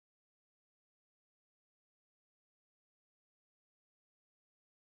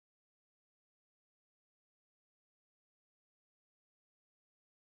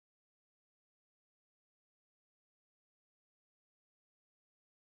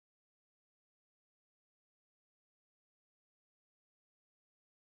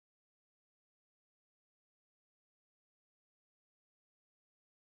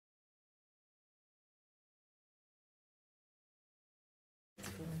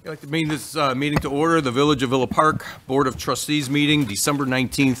I'd like to bring this meeting to order. The Village of Villa Park Board of Trustees meeting, December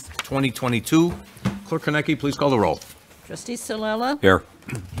 19th, 2022. Clerk Konecki, please call the roll. Trustee Salela. Here.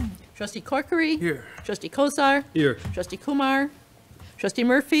 Trustee Corkery. Here. Trustee Kozar. Here. Trustee Kumar. Trustee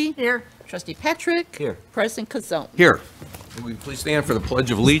Murphy. Here. Trustee Patrick. Here. President Kazone. Here. Will you please stand for the Pledge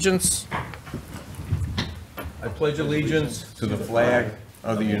of Allegiance? I pledge allegiance to the flag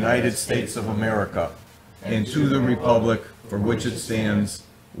of the United States of America and to the republic for which it stands,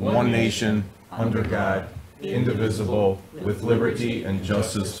 one nation, under God, indivisible, with liberty and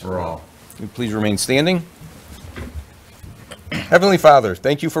justice for all. Will you please remain standing? Heavenly Father,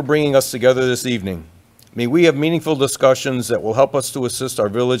 thank you for bringing us together this evening. May we have meaningful discussions that will help us to assist our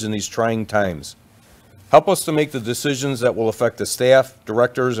village in these trying times. Help us to make the decisions that will affect the staff,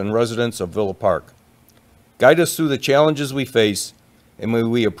 directors, and residents of Villa Park. Guide us through the challenges we face, and may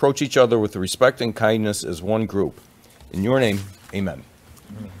we approach each other with respect and kindness as one group. In your name, amen.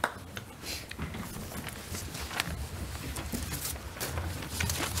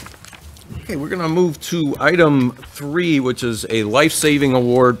 Okay, we're going to move to item 3, which is a life-saving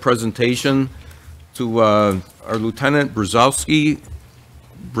award presentation to our Lieutenant Brzezowski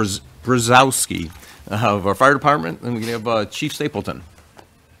of our fire department, and we can have Chief Stapleton.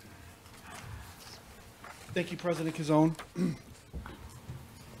 Thank you, President Kazone.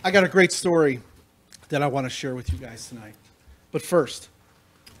 I got a great story that I want to share with you guys tonight. But first,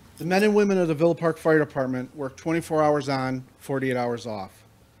 the men and women of the Villa Park Fire Department work 24 hours on, 48 hours off.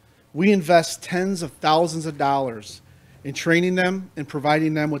 We invest tens of thousands of dollars in training them and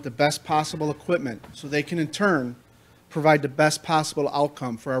providing them with the best possible equipment so they can in turn provide the best possible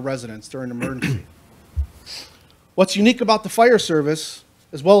outcome for our residents during an emergency. What's unique about the fire service,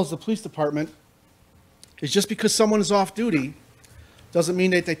 as well as the police department, is just because someone is off duty doesn't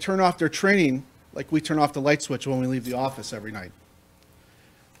mean that they turn off their training like we turn off the light switch when we leave the office every night.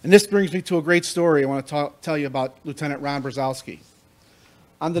 And this brings me to a great story I want to tell you about Lieutenant Ron Brzezowski.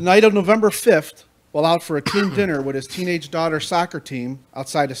 On the night of November 5th, while out for a team dinner with his teenage daughter's soccer team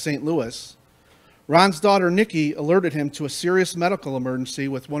outside of St. Louis, Ron's daughter Nikki alerted him to a serious medical emergency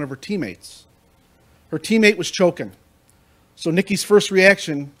with one of her teammates. Her teammate was choking, so Nikki's first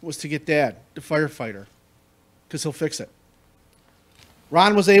reaction was to get Dad, the firefighter, because he'll fix it.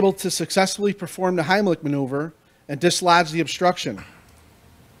 Ron was able to successfully perform the Heimlich maneuver and dislodge the obstruction.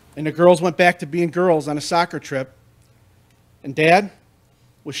 And the girls went back to being girls on a soccer trip, and Dad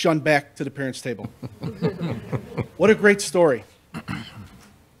was shunned back to the parents' table. What a great story.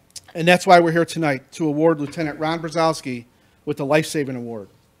 And that's why we're here tonight, to award Lieutenant Ron Brzezowski with the Life Saving Award.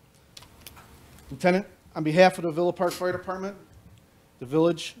 Lieutenant, on behalf of the Villa Park Fire Department, the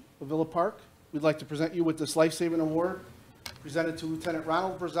Village of Villa Park, we'd like to present you with this Life Saving Award presented to Lieutenant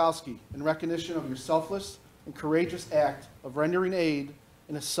Ronald Brzezowski in recognition of your selfless and courageous act of rendering aid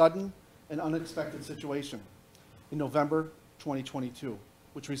in a sudden and unexpected situation in November 2022,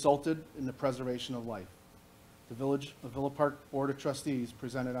 which resulted in the preservation of life. The Village of Villa Park Board of Trustees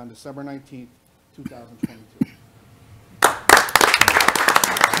presented on December 19th, 2022.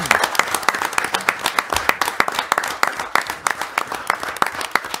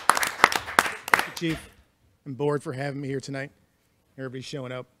 Thank you, Chief and Board, for having me here tonight. Everybody's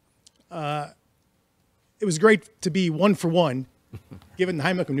showing up. It was great to be 1 for 1, given the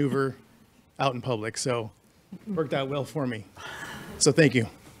Heimlich maneuver out in public, so it worked out well for me. So thank you.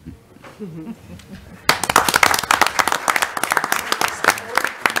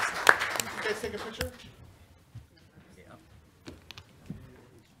 Guys, take a picture.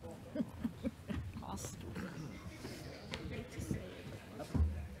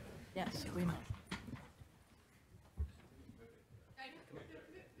 Yes, we know.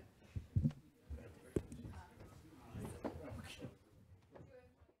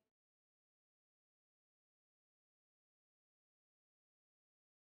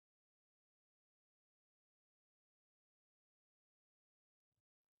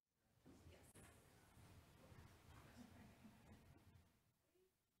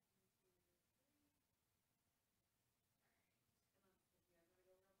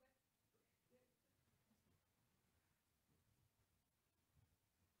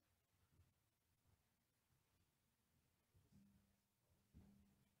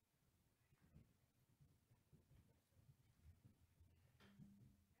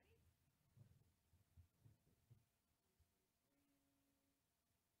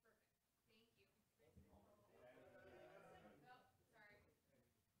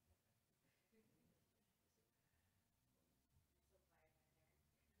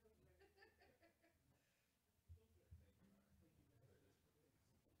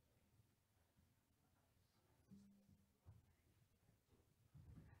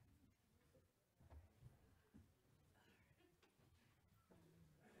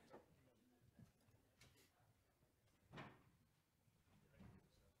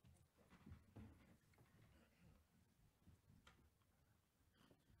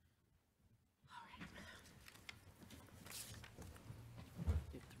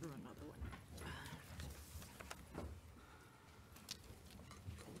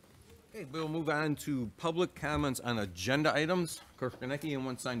 Okay, we'll move on to public comments on agenda items. Clerk Konecki,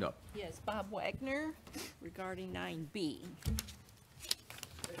 anyone signed up? Yes, Bob Wagner regarding 9B.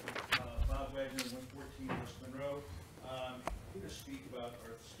 Bob Wagner, 114 West Monroe. Here to speak about,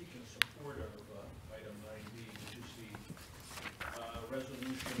 or speak in support of item 9B, which is the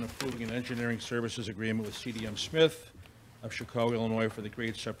resolution approving an engineering services agreement with CDM Smith of Chicago, Illinois for the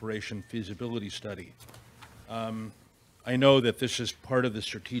grade separation feasibility study. I know that this is part of the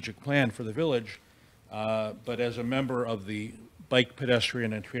strategic plan for the village, but as a member of the Bike,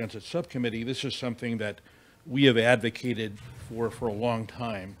 Pedestrian, and Transit Subcommittee, this is something that we have advocated for a long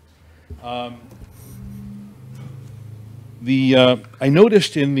time. I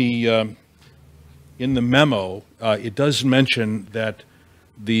noticed in the memo, it does mention that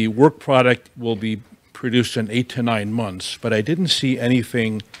the work product will be produced in 8 to 9 months, but I didn't see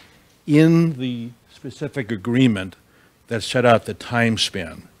anything in the specific agreement that set out the time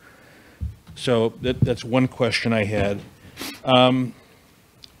span. So that's one question I had.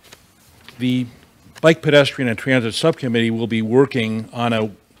 The Bike, Pedestrian, and Transit Subcommittee will be working on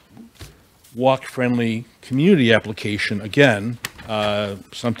a walk-friendly community application again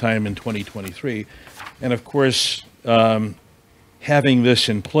sometime in 2023. And of course, having this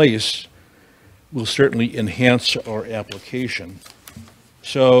in place will certainly enhance our application.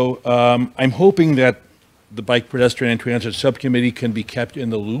 So I'm hoping that the Bike, Pedestrian, and Transit Subcommittee can be kept in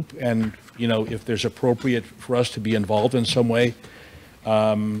the loop, and, you know, if there's appropriate for us to be involved in some way,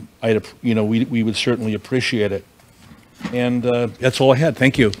 we would certainly appreciate it. And that's all I had.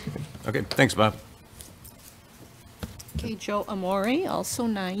 Thank you. Okay, thanks, Bob. Okay, Joe Amore, also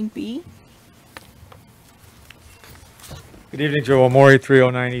 9B. Good evening, Joe Amore,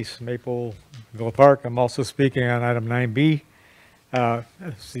 309 East Maple Villa Park. I'm also speaking on item 9B. As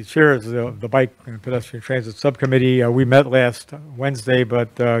the chair of the Bike and Pedestrian Transit Subcommittee, we met last Wednesday,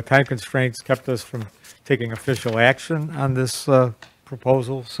 but time constraints kept us from taking official action on this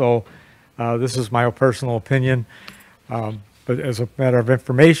proposal. So this is my personal opinion. But as a matter of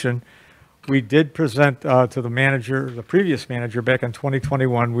information, we did present to the manager, the previous manager, back in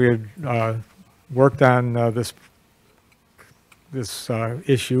 2021. We had worked on this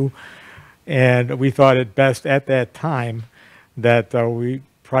issue, and we thought it best at that time that we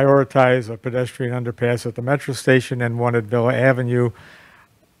prioritize a pedestrian underpass at the metro station and one at Villa Avenue,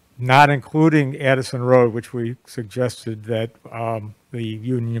 not including Addison Road, which we suggested that the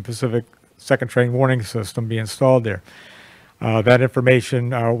Union Pacific second train warning system be installed there. That information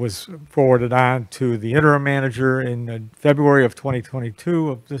was forwarded on to the interim manager in February of 2022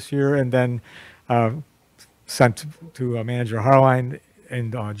 of this year, and then sent to Manager Harline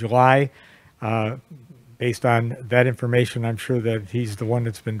in July. Based on that information, I'm sure that he's the one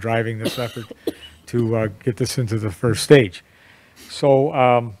that's been driving this effort to get this into the first stage.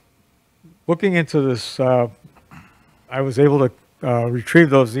 So looking into this, I was able to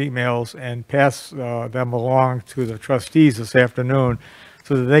retrieve those emails and pass them along to the trustees this afternoon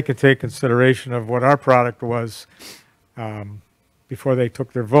so that they could take consideration of what our product was before they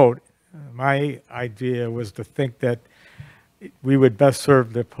took their vote. My idea was to think that we would best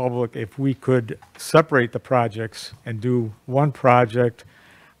serve the public if we could separate the projects and do one project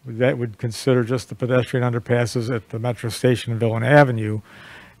that would consider just the pedestrian underpasses at the metro station and Villa Avenue,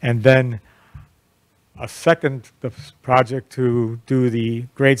 and then a second project to do the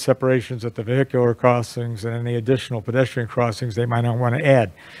grade separations at the vehicular crossings and any additional pedestrian crossings they might not want to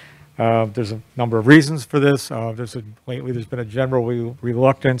add. There's a number of reasons for this. Lately there's been a general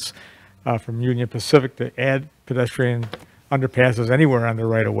reluctance from Union Pacific to add pedestrian underpasses anywhere on the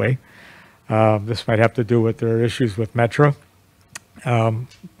right-of-way. This might have to do with their issues with Metro.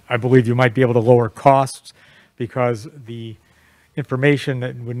 I believe you might be able to lower costs because the information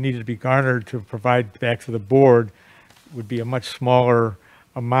that would need to be garnered to provide back to the board would be a much smaller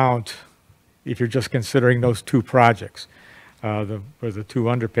amount if you're just considering those two projects, the two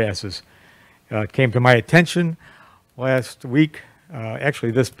underpasses. It came to my attention last week,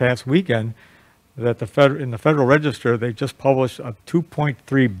 actually this past weekend, that in the Federal Register, they just published a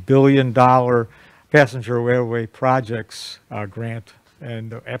 $2.3 billion passenger railway projects grant,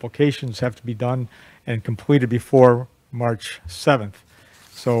 and the applications have to be done and completed before March 7th.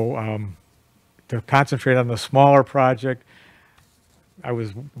 So to concentrate on the smaller project, I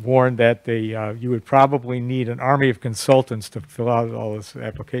was warned that you would probably need an army of consultants to fill out all those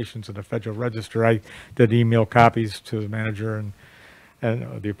applications in the Federal Register. I did email copies to the manager and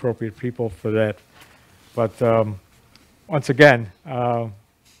the appropriate people for that. But once again, to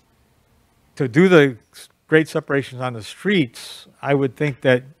do the grade separations on the streets, I would think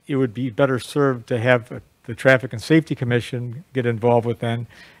that it would be better served to have the Traffic and Safety Commission get involved with then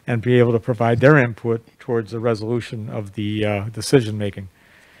and be able to provide their input towards the resolution of the decision-making.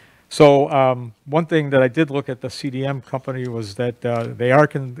 So one thing that I did look at the CDM company was that they are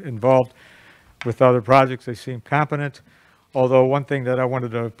involved with other projects. They seem competent. Although one thing that I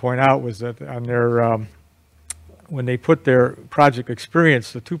wanted to point out was that on their, when they put their project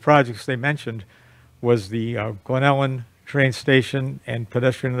experience, the two projects they mentioned was the Glen Ellen train station and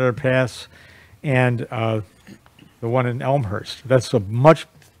pedestrian underpass, and the one in Elmhurst. That's a much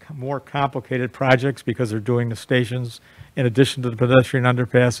more complicated projects because they're doing the stations in addition to the pedestrian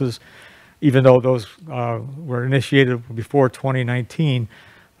underpasses. Even though those were initiated before 2019,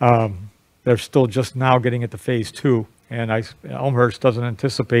 they're still just now getting into phase 2. And Elmhurst doesn't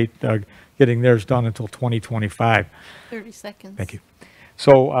anticipate getting theirs done until 2025. 30 seconds. Thank you.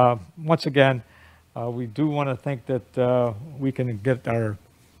 So once again, we do want to think that we can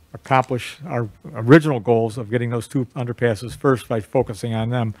accomplish our original goals of getting those two underpasses first by focusing on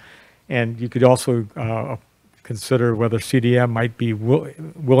them. And you could also consider whether CDM might be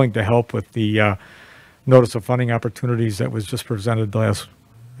willing to help with the notice of funding opportunities that was just presented last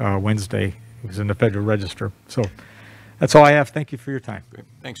Wednesday. It was in the Federal Register. So that's all I have. Thank you for your time. Great.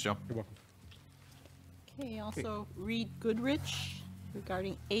 Thanks, Joe. You're welcome. Okay, also Reed Goodrich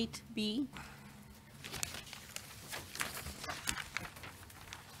regarding 8B.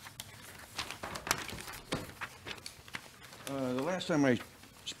 The last time I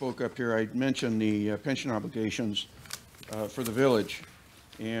spoke up here, I mentioned the pension obligations for the village,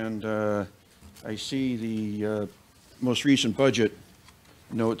 and I see the most recent budget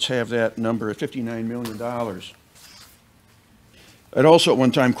notes have that number at $59 million. I'd also at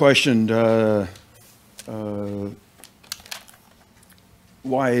one time questioned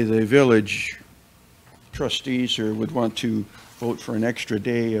why the village trustees here would want to vote for an extra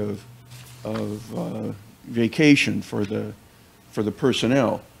day of vacation for the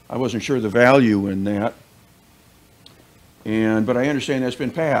personnel. I wasn't sure the value in that, but I understand that's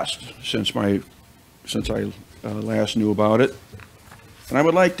been passed since I last knew about it. And I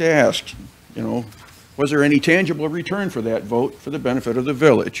would like to ask, was there any tangible return for that vote for the benefit of the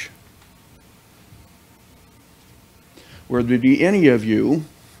village? Would there be any of you,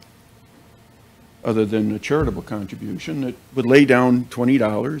 other than a charitable contribution, that would lay down $20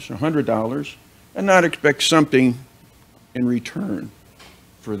 or $100 and not expect something in return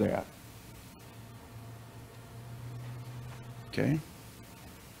for that? Okay.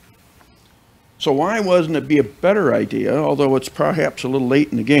 So why wasn't it be a better idea, although it's perhaps a little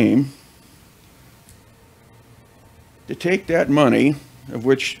late in the game, to take that money, of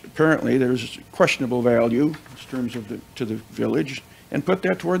which apparently there's questionable value in terms of to the village, and put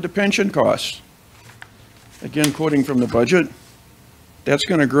that toward the pension costs? Again, quoting from the budget, that's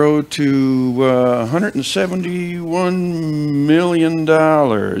going to grow to $171 million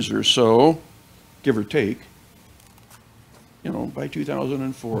or so, give or take, by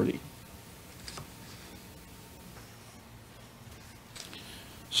 2040.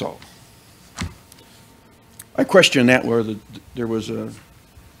 So, I question that, whether there was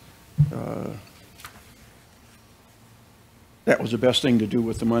that was the best thing to do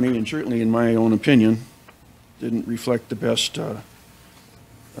with the money, and certainly, in my own opinion, didn't reflect the best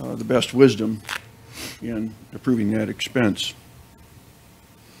wisdom in approving that expense.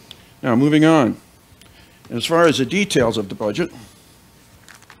 Now, moving on. As far as the details of the budget,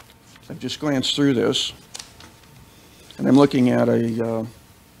 I've just glanced through this, and I'm looking at a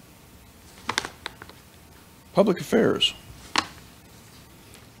public affairs,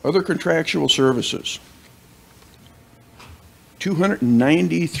 other contractual services,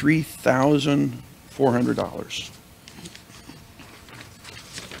 $293,400.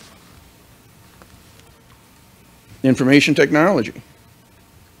 Information technology,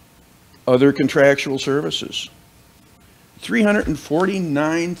 other contractual services,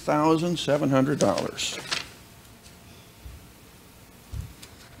 $349,700,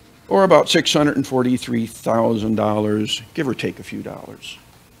 or about $643,000, give or take a few dollars.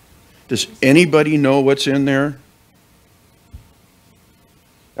 Does anybody know what's in there?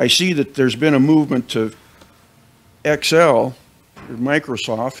 I see that there's been a movement to Excel, or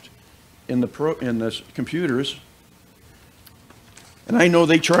Microsoft, in the computers. And I know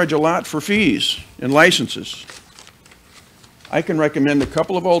they charge a lot for fees and licenses. I can recommend a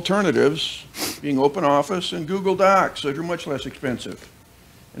couple of alternatives, being OpenOffice and Google Docs, that are much less expensive.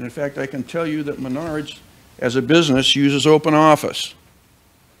 And in fact, I can tell you that Menards, as a business, uses OpenOffice.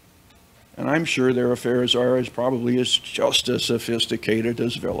 And I'm sure their affairs are probably just as sophisticated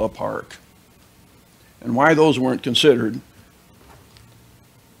as Villa Park. And why those weren't considered,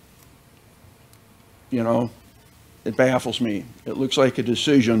 you know, it baffles me. It looks like a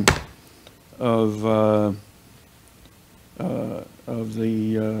decision of that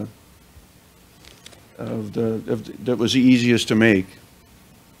was the easiest to make.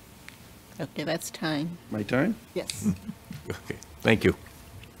 Okay, that's time. My time? Yes. Okay, thank you.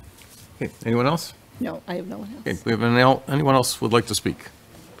 Okay, anyone else? No, I have no one Okay, else. we have anyone else would like to speak?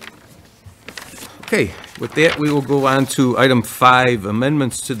 Okay, with that, we will go on to item 5,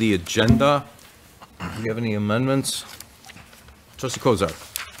 amendments to the agenda. Do you have any amendments? Trustee Kozar.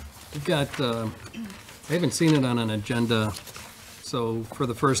 We've got, I haven't seen it on an agenda, so for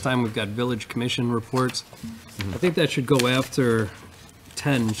the first time, we've got village commission reports. I think that should go after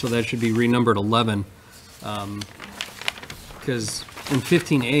 10, so that should be renumbered 11. Because in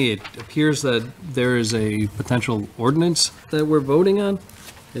 15A, it appears that there is a potential ordinance that we're voting on.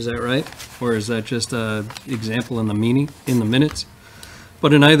 Is that right? Or is that just a example in the minutes?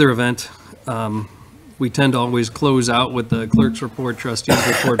 But in either event, we tend to always close out with the clerk's report, trustee's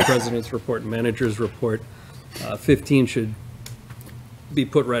report, president's report, and manager's report. 15 should be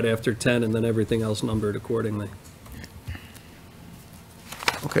put right after 10, and then everything else numbered accordingly.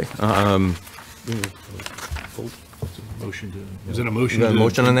 Okay, Motion to, is it a motion? you got a to-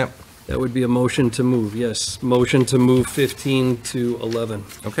 motion on that? That would be a motion to move, yes. Motion to move 15 to 11.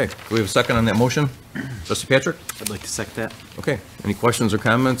 Okay, do we have a second on that motion? Trustee Patrick? I'd like to second that. Okay, any questions or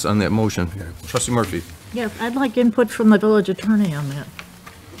comments on that motion? Trustee Murphy? Yeah, I'd like input from the village attorney on that.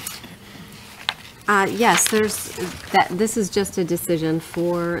 Yes, this is just a decision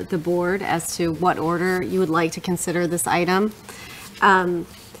for the board as to what order you would like to consider this item.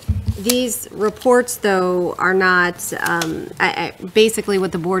 These reports, though, are not, basically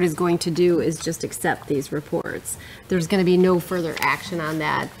what the board is going to do is just accept these reports. There's going to be no further action on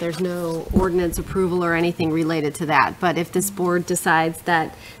that. There's no ordinance approval or anything related to that. But if this board decides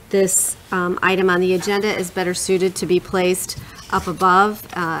that this item on the agenda is better suited to be placed up above,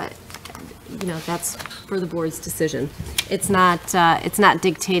 that's for the board's decision. It's not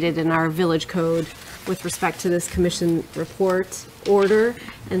dictated in our village code with respect to this commission report order,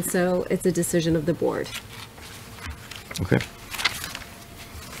 and so it's a decision of the board. Okay.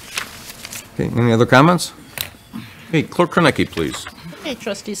 Okay, any other comments? Hey, Clerk Kornecki, please. Okay,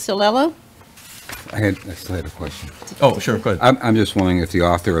 trustee Solello? I still had a question. Oh, sure, go ahead. I'm just wondering if the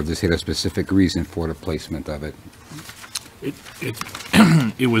author of this had a specific reason for the placement of it.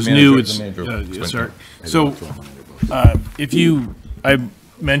 It was Manager, new, the it's, manager. yes, sir. So, I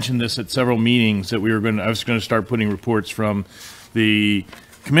mentioned this at several meetings that I was gonna start putting reports from the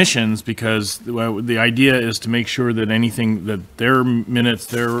commissions, because the idea is to make sure that anything, that their minutes,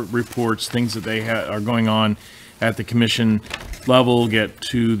 their reports, things that they are going on at the commission level get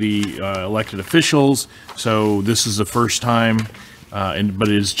to the elected officials. So this is the first time, but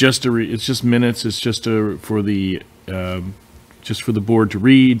it's just it's just minutes. It's just for the board to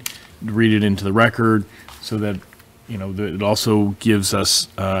read it into the record, so that it also gives us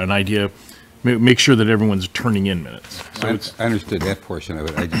an idea. Make sure that everyone's turning in minutes. So I understood that portion of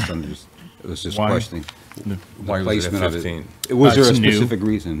it. I just was just Why? questioning the Why was it at placement of it. 15? Was there a It's new. specific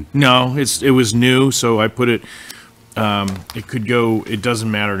reason? No, it was new, so I put it, it could go, it doesn't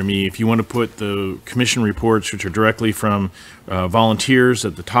matter to me. If you want to put the commission reports, which are directly from volunteers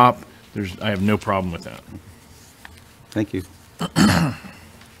at the top, I have no problem with that. Thank you. Okay,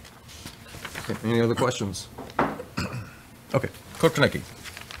 any other questions? Okay, Clerk Kornecki.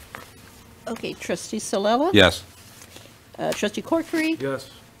 Okay, trustee Solello? Yes. Trustee Corkery? Yes.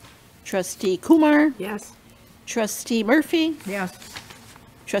 Trustee Kumar? Yes. Trustee Murphy? Yes.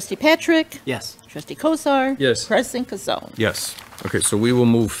 Trustee Patrick? Yes. Trustee Kozar? Yes. President Kazone? Yes. Okay, so we will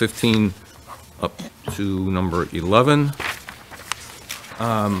move 15 up to number 11.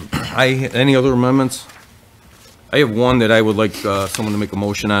 Any other amendments? I have one that I would like someone to make a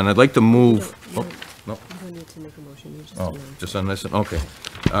motion on. I'd like to move. Oh, no. You don't need to make a motion, you just Oh, just on this, one? Okay.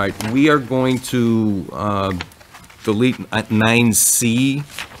 All right, we are going to delete 9C.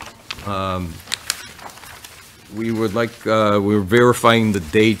 We would like, we're verifying the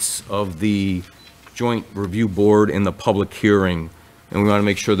dates of the joint review board and the public hearing, and we want to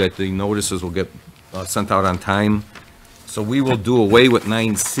make sure that the notices will get sent out on time. So we will do away with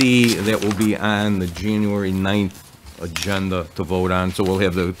 9C, and that will be on the January 9th agenda to vote on, so we'll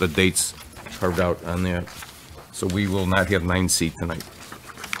have the dates carved out on there. So we will not have 9C tonight.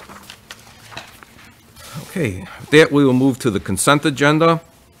 Okay, with that, we will move to the consent agenda.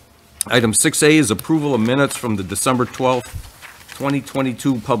 Item 6A is approval of minutes from the December 12th,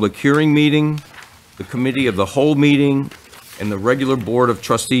 2022 public hearing meeting, the committee of the whole meeting, and the regular Board of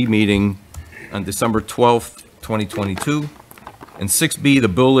Trustee meeting on December 12th, 2022. And 6B, the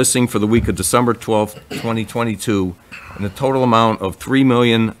bill listing for the week of December 12th, 2022, in the total amount of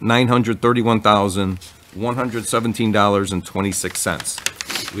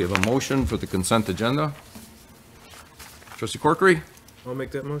 $3,931,117.26. We have a motion for the consent agenda. Trustee Corkery? I'll make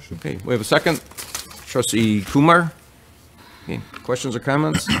that motion. Okay, we have a second. Trustee Kumar? Okay, questions or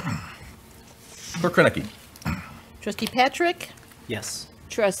comments? Clerk Krenneke? Trustee Patrick? Yes.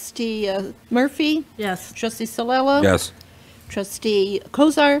 Trustee Murphy? Yes. Trustee Salella? Yes. Trustee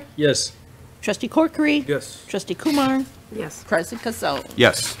Kozar? Yes. Trustee Corkery? Yes. Trustee Kumar? Yes. President Kazone?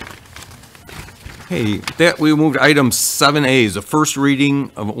 Yes. Okay, that we move to item 7A, is the first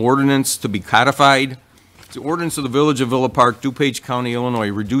reading of ordinance to be codified. It's the ordinance of the Village of Villa Park, DuPage County, Illinois,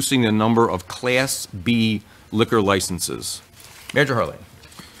 reducing the number of Class B liquor licenses. Manager Harley.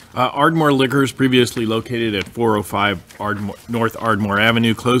 Ardmore Liquors, previously located at 405 North Ardmore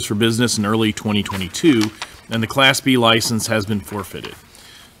Avenue, closed for business in early 2022, and the Class B license has been forfeited.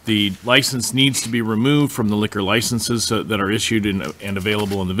 The license needs to be removed from the liquor licenses that are issued and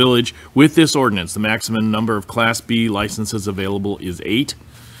available in the village. With this ordinance, the maximum number of Class B licenses available is 8.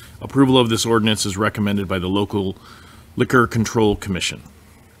 Approval of this ordinance is recommended by the local Liquor Control Commission.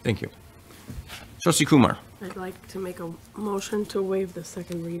 Thank you. Trustee Kumar, I'd like to make a motion to waive the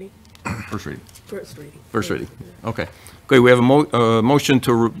second reading, first reading. first reading. First reading, okay. Okay, we have a motion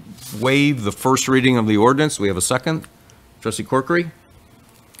to waive the first reading of the ordinance. We have a second. Trustee Corkery?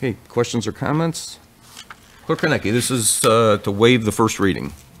 Okay, questions or comments? Clerk Krenneke, this is to waive the first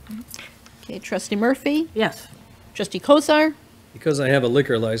reading. Okay, Trustee Murphy? Yes. Trustee Kozar? Because I have a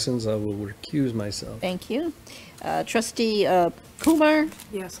liquor license, I will recuse myself. Thank you. Trustee Kumar?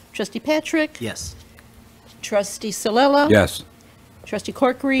 Yes. Trustee Patrick? Yes. Trustee Salella? Yes. Trustee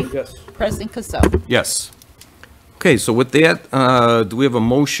Corkery? Yes. President Kazone? Yes. Okay, so with that, do we have a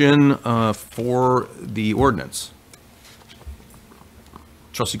motion for the ordinance?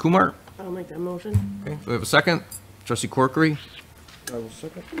 Trustee Kumar? I'll make that motion. Okay, do we have a second? Trustee Corkery? I will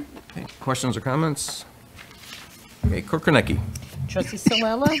second. Okay, questions or comments? Okay, Clerk Krenneke? Trustee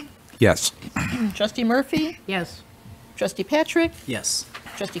Salella? Yes. Trustee Murphy? Yes. Trustee Patrick? Yes.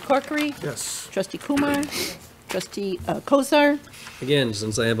 Trustee Corkery? Yes. Trustee Kumar? Trustee Kozar? Again,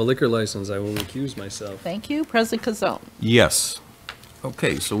 since I have a liquor license, I will recuse myself. Thank you. President Kazone? Yes.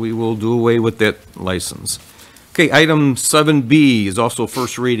 Okay, so we will do away with that license. Okay, item 7B is also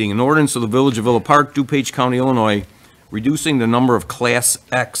first reading. An ordinance of the Village of Villa Park, DuPage County, Illinois, reducing the number of Class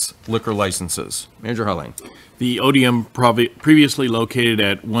X liquor licenses. Manager Harline. The Odeum, previously located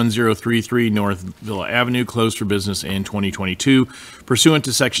at 1033 North Villa Avenue, closed for business in 2022. Pursuant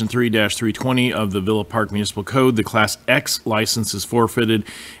to Section 3-320 of the Villa Park Municipal Code, the Class X license is forfeited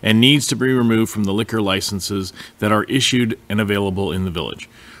and needs to be removed from the liquor licenses that are issued and available in the village.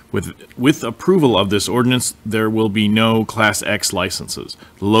 With approval of this ordinance, there will be no Class X licenses.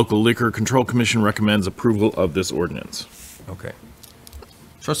 The local Liquor Control Commission recommends approval of this ordinance. Okay.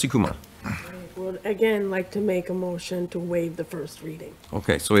 Trustee Kumar. I would again like to make a motion to waive the first reading.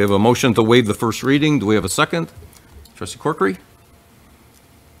 Okay, so we have a motion to waive the first reading. Do we have a second? Trustee Corkery?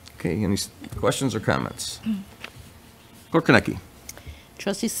 Okay, any questions or comments? Clerk Krenneke?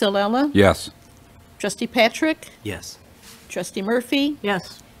 Trustee Salella? Yes. Trustee Patrick? Yes. Trustee Murphy?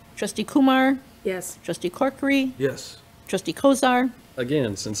 Yes. Trustee Kumar? Yes. Trustee Corkery? Yes. Trustee Kozar?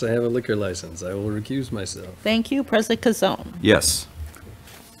 Again, since I have a liquor license, I will recuse myself. Thank you. President Kazone? Yes.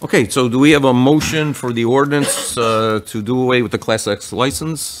 Okay, so do we have a motion for the ordinance to do away with the Class X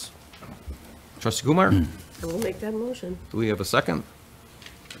license? Trustee Kumar? I will make that motion. Do we have a second?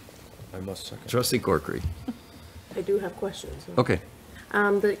 I must second. Trustee Corkery? I do have questions. Okay.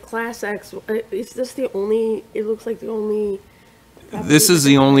 The Class X, is this the only, it looks like the only. This is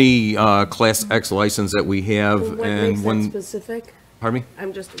the only Class X license that we have, What makes and that when, specific? pardon me?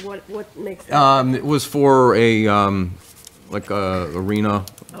 I'm just, what makes that? It was for a, like a arena,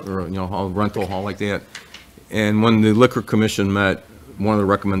 or, a rental hall like that. And when the Liquor Commission met, one of the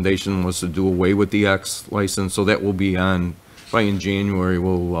recommendations was to do away with the X license, so that will be on, probably in January,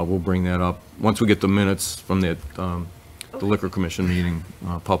 we'll bring that up. Once we get the minutes from that, the Liquor Commission meeting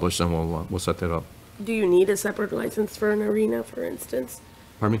published, then we'll set that up. Do you need a separate license for an arena, for instance?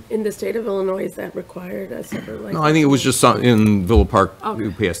 Pardon me? In the state of Illinois, is that required, a separate license? No, I think it was just in Villa Park, Okay.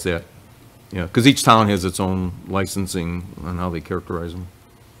 we passed that. Yeah, because each town has its own licensing on how they characterize them.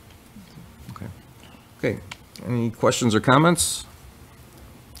 Okay. Okay, any questions or comments?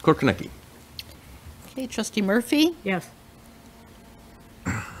 Clerk Krenneke? Okay, Trustee Murphy? Yes.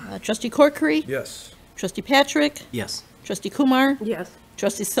 Trustee Corkery? Yes. Trustee Patrick? Yes. Trustee Kumar? Yes.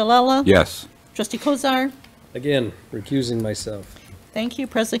 Trustee Salella? Yes. Trustee Kozar? Again, recusing myself. Thank you.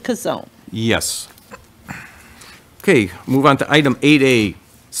 President Kazone? Yes. Okay, move on to item 8A,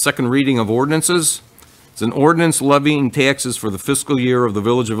 second reading of ordinances. It's an ordinance levying taxes for the fiscal year of the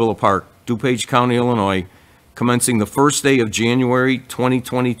Village of Villa Park, DuPage County, Illinois, commencing the first day of January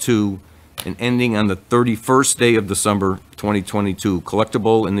 2022 and ending on the 31st day of December 2022,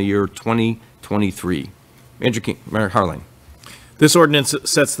 collectible in the year 2023. Mayor Harling. This ordinance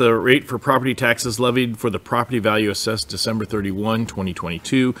sets the rate for property taxes levied for the property value assessed December 31,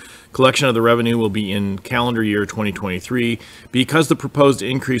 2022. Collection of the revenue will be in calendar year 2023. Because the proposed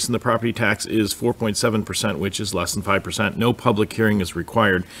increase in the property tax is 4.7%, which is less than 5%, no public hearing is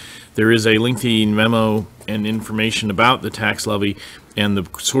required. There is a lengthy memo and information about the tax levy and the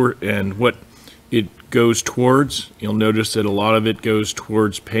sort and what it goes towards. You'll notice that a lot of it goes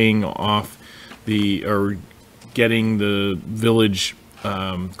towards paying off or getting the village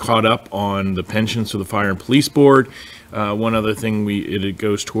caught up on the pensions for the fire and police board. One other thing it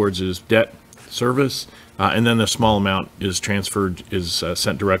goes towards is debt service, and then the small amount is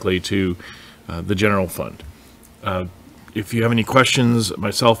sent directly to the general fund. If you have any questions,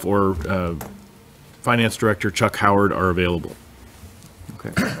 myself or Finance Director Chuck Howard are available.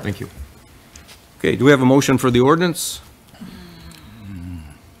 Okay, thank you. Okay, do we have a motion for the ordinance?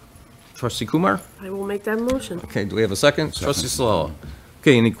 Trustee Kumar? I will make that motion. Okay, do we have a second? Trustee Salala?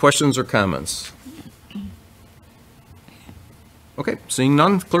 Okay, any questions or comments? Okay, seeing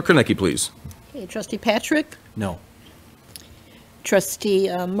none, Clerk Konecki, please. Okay, Trustee Patrick? No. Trustee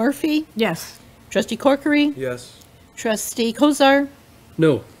Murphy? Yes. Trustee Corkery? Yes. Trustee Kozar?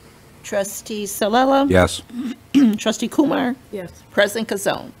 No. Trustee Salella? Yes. Trustee Kumar? Yes. President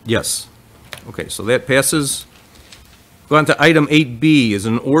Kazone? Yes. Okay, so that passes. Go on to item 8B, is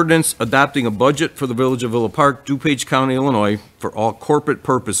an ordinance adopting a budget for the Village of Villa Park, DuPage County, Illinois, for all corporate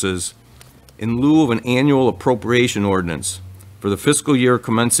purposes in lieu of an annual appropriation ordinance for the fiscal year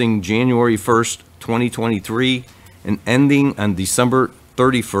commencing January 1st, 2023, and ending on December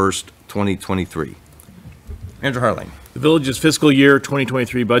 31st, 2023. Andrew Harling. The village's fiscal year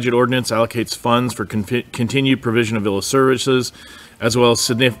 2023 budget ordinance allocates funds for continued provision of villa services, as well as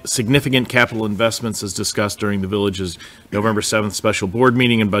significant capital investments as discussed during the village's November 7th special board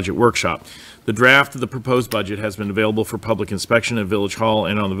meeting and budget workshop. The draft of the proposed budget has been available for public inspection at Village Hall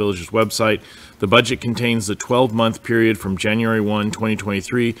and on the village's website. The budget contains the 12-month period from January 1,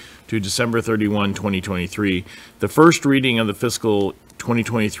 2023 to December 31, 2023. The first reading of the fiscal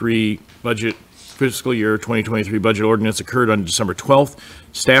 2023 fiscal year 2023 budget ordinance occurred on December 12th.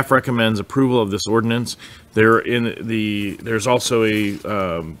 Staff recommends approval of this ordinance. There's also a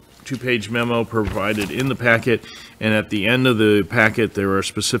two-page memo provided in the packet, and at the end of the packet, there are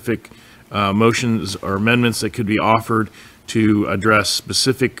specific motions or amendments that could be offered to address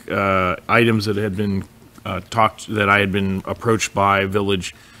specific items that had been that I had been approached by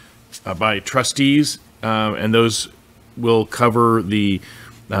by trustees, and those will cover the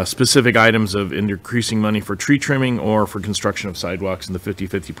specific items of increasing money for tree trimming or for construction of sidewalks in the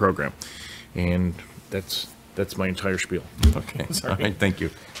 50/50 program. And that's my entire spiel. Okay, all right, thank you.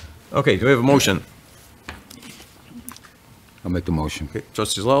 Okay, do we have a motion? I'll make the motion. Okay,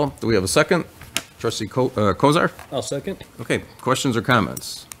 Trustee Lowell, do we have a second? Trustee Kozar? I'll second. Okay, questions or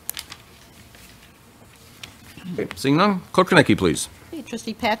comments? Okay, seeing none, Clerk Konecki, please. Okay,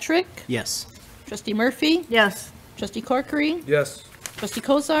 Trustee Patrick? Yes. Trustee Murphy? Yes. Trustee Corkery? Yes. Trustee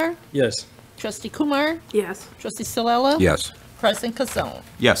Kozar? Yes. Trustee Kumar? Yes. Trustee Salella? Yes. President Kazone?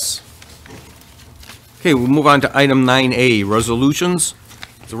 Yes. Okay, we'll move on to item 9A, resolutions.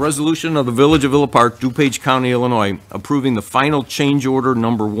 It's a resolution of the Village of Villa Park, DuPage County, Illinois, approving the final change order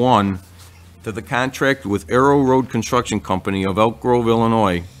number 1 to the contract with Arrow Road Construction Company of Elk Grove,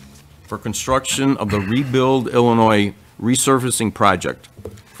 Illinois, for construction of the Rebuild Illinois resurfacing project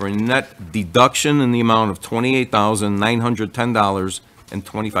for a net deduction in the amount of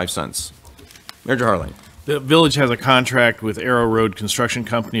 $28,910.25. Mayor Harling. The village has a contract with Arrow Road Construction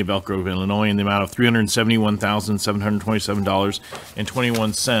Company of Elk Grove, Illinois, in the amount of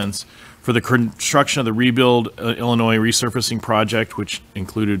 $371,727.21 for the construction of the Rebuild Illinois resurfacing project, which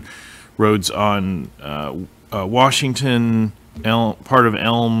included roads on Washington, part of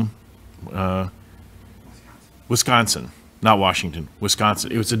Elm, Wisconsin. Not Washington,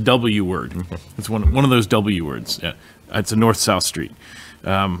 Wisconsin. It was a W word. It's one of those W words. Yeah, it's a north-south street.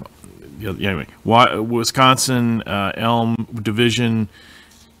 Anyway, Wisconsin, Elm Division,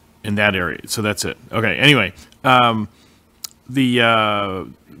 in that area. So that's it. Okay. Anyway,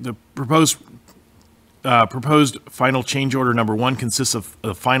 the proposed final change order number 1 consists of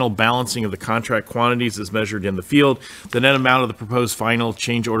the final balancing of the contract quantities as measured in the field. The net amount of the proposed final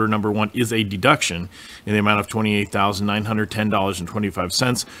change order number 1 is a deduction in the amount of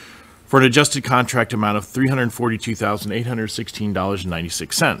 $28,910.25 for an adjusted contract amount of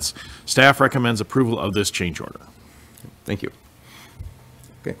 $342,816.96. Staff recommends approval of this change order. Thank you.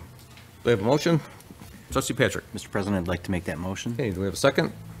 Okay. Do we have a motion? Trustee Patrick. Mr. President, I'd like to make that motion. Okay, do we have a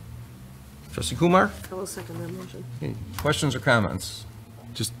second? Trustee Kumar? I will second that motion. Okay, questions or comments?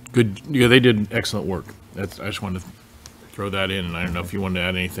 Just good, yeah, they did excellent work. I just wanted to throw that in, and I don't know if you wanted to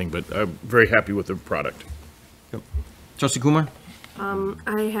add anything, but I'm very happy with the product. Yep. Trustee Kumar?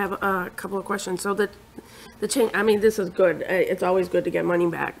 I have a couple of questions. So the change, I mean, this is good. It's always good to get money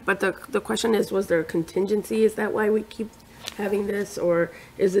back. But the question is, was there a contingency? Is that why we keep having this? Or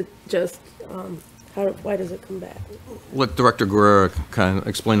is it just, why does it come back? Let Director Guerrero kind of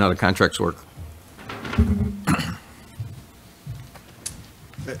explain how the contracts work.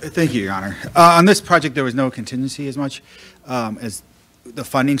 Thank you, Your Honor. On this project, there was no contingency as much as the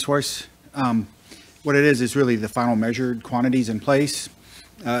funding source. What it is really the final measured quantities in place.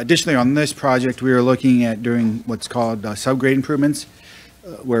 Additionally, on this project, we are looking at doing what's called subgrade improvements,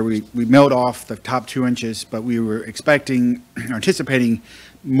 where we milled off the top 2 inches, but we were expecting or anticipating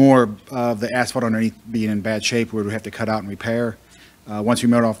more of the asphalt underneath being in bad shape, where we have to cut out and repair. Once we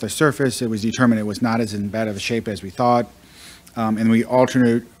milled off the surface, it was determined it was not as in bad of a shape as we thought. And we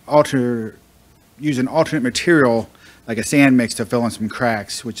use an alternate material like a sand mix to fill in some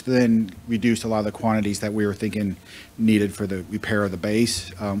cracks, which then reduced a lot of the quantities that we were thinking needed for the repair of the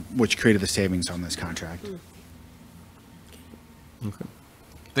base, which created the savings on this contract. Okay.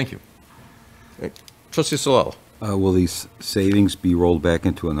 Thank you. Okay. Trustee Solella. Will these savings be rolled back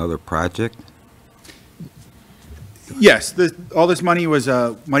into another project? Yes, all this money was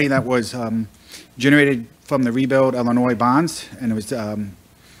money that was generated from the Rebuild Illinois bonds, and it was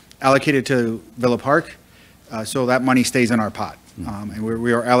allocated to Villa Park. So that money stays in our pot. And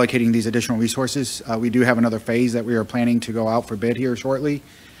we are allocating these additional resources. We do have another phase that we are planning to go out for bid here shortly.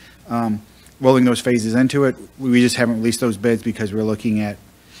 Rolling those phases into it, we just haven't released those bids because we're looking at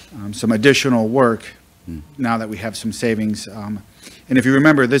some additional work now that we have some savings. And if you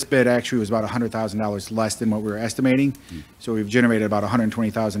remember, this bid actually was about $100,000 less than what we were estimating. So we've generated about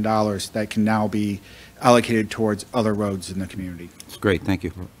 $120,000 that can now be allocated towards other roads in the community. It's great, thank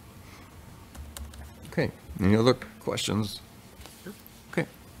you. Okay. Any other questions? Okay.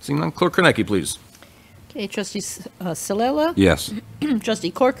 Seeing none, Clerk Kornacki, please. Okay, Trustee Solella? Yes.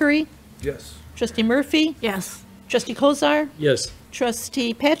 Trustee Corkery? Yes. Trustee Murphy? Yes. Trustee Kozar? Yes.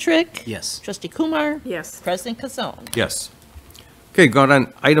 Trustee Patrick? Yes. Trustee Kumar? Yes. President Kazone? Yes. Okay, going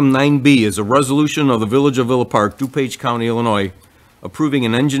on, item 9B is a resolution of the Village of Villa Park, DuPage County, Illinois, approving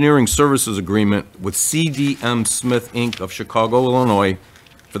an engineering services agreement with CDM Smith, Inc. of Chicago, Illinois,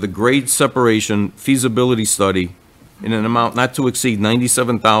 for the grade separation feasibility study in an amount not to exceed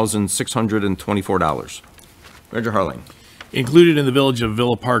 $97,624. Manager Harling. Included in the Village of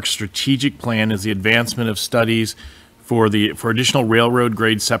Villa Park strategic plan is the advancement of studies for additional railroad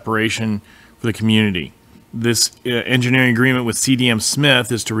grade separation for the community. This engineering agreement with CDM Smith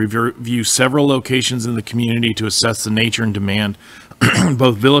is to review several locations in the community to assess the nature and demand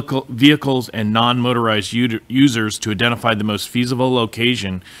both vehicles and non-motorized users to identify the most feasible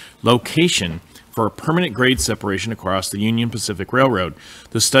location for a permanent grade separation across the Union Pacific Railroad.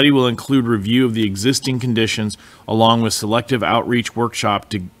 The study will include review of the existing conditions along with selective outreach workshop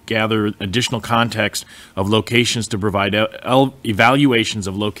to gather additional context of locations to provide evaluations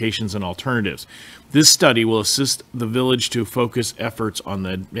of locations and alternatives. This study will assist the village to focus efforts on the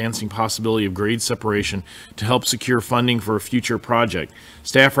advancing possibility of grade separation to help secure funding for a future project.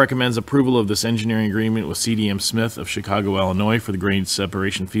 Staff recommends approval of this engineering agreement with CDM Smith of Chicago, Illinois for the grade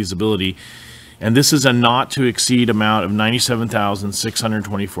separation feasibility. And this is a not to exceed amount of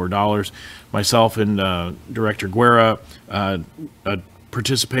 $97,624. Myself and Director Guerra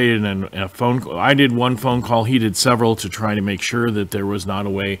participated in a phone call. I did one phone call, he did several to try to make sure that there was not a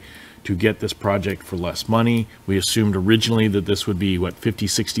way to get this project for less money. We assumed originally that this would be, what,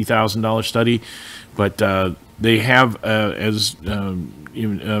 $50,000, $60,000 study, but they have, as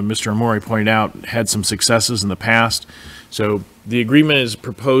Mr. Amori pointed out, had some successes in the past. So the agreement is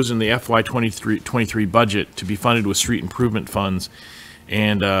proposed in the FY23 budget to be funded with street improvement funds,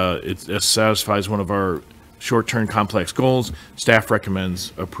 and it satisfies one of our short-term complex goals. Staff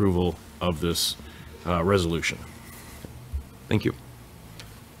recommends approval of this resolution. Thank you.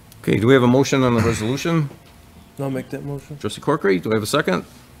 Okay, do we have a motion on the resolution? I'll make that motion. Trustee Corkery, do I have a second?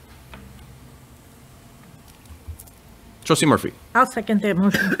 Trustee Murphy. I'll second that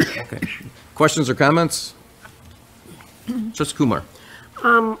motion. Okay. Questions or comments? Trustee Kumar.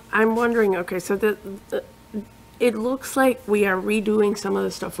 I'm wondering, okay, so it looks like we are redoing some of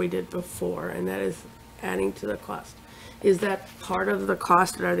the stuff we did before, and that is adding to the cost. is that part of the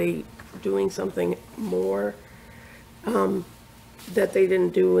cost? Are they doing something more that they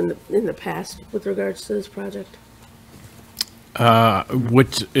didn't do in the past with regards to this project? I'm going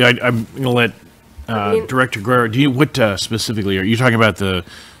to let Director Guerrero, what specifically, are you talking about the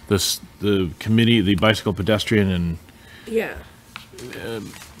committee, the bicycle pedestrian and? Yeah.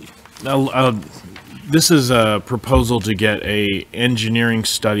 This is a proposal to get a engineering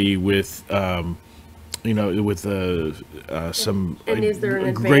study with, with some And is there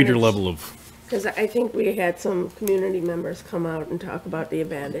an greater advantage? level of. Because I think we had some community members come out and talk about the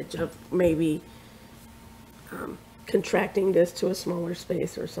advantage of maybe contracting this to a smaller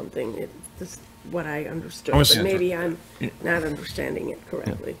space or something. This is what I understood, but maybe I'm not understanding it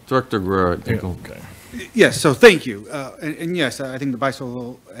correctly. Director Guerrero, Okay. Yes, so thank you. And yes, I think the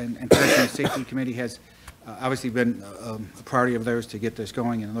Bicycle and Pedestrian Safety Committee has obviously been a priority of theirs to get this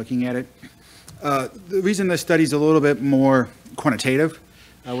going and looking at it. The reason this study is a little bit more quantitative,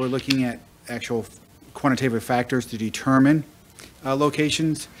 we're looking at actual quantitative factors to determine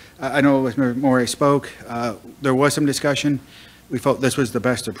locations. I know as Mr. Morey spoke, there was some discussion. We felt this was the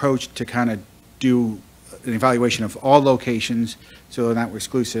best approach to kind of do an evaluation of all locations, so they're not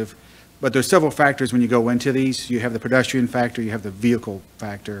exclusive. But there's several factors when you go into these. You have the pedestrian factor, you have the vehicle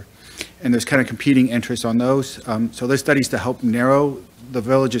factor, and there's kind of competing interests on those. So this study is to help narrow the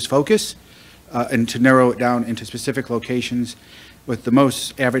village's focus and to narrow it down into specific locations with the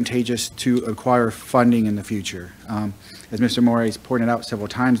most advantageous to acquire funding in the future. As Mr. Morey's pointed out several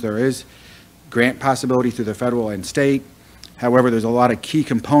times, there is grant possibility through the federal and state. However, there's a lot of key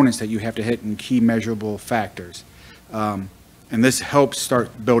components that you have to hit and key measurable factors. And this helps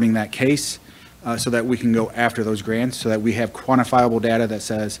start building that case so that we can go after those grants, so that we have quantifiable data that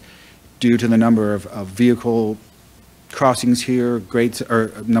says, due to the number of vehicle crossings here, grades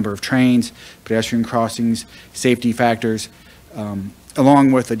or number of trains, pedestrian crossings, safety factors,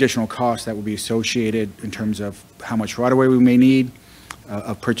 along with additional costs that will be associated in terms of how much right-of-way we may need,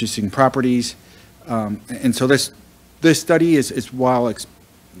 of purchasing properties. And so this study is while it's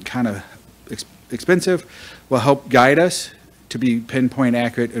kind of expensive, will help guide us to be pinpoint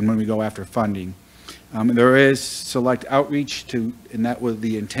accurate and when we go after funding. There is select outreach and that was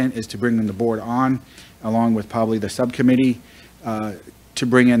the intent, is to bring the board on, along with probably the subcommittee, to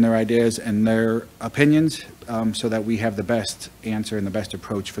bring in their ideas and their opinions, so that we have the best answer and the best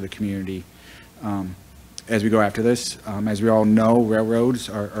approach for the community as we go after this. As we all know, railroads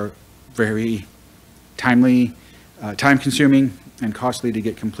are very timely, time-consuming, and costly to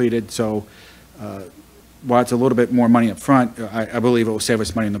get completed. So while it's a little bit more money up front, I believe it will save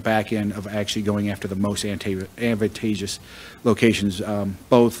us money in the back end of actually going after the most advantageous locations,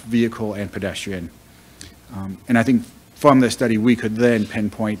 both vehicle and pedestrian. And I think from this study, we could then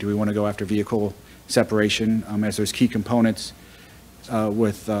pinpoint, do we want to go after vehicle separation, as there's key components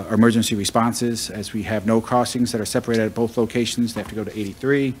with emergency responses, as we have no crossings that are separated at both locations, they have to go to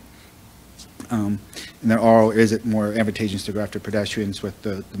 83. And then, or is it more advantageous to go after pedestrians with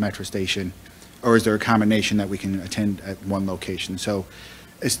the metro station? Or is there a combination that we can attend at one location? So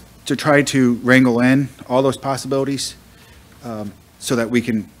it's to try to wrangle in all those possibilities so that we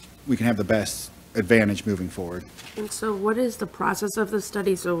can have the best advantage moving forward. And so what is the process of the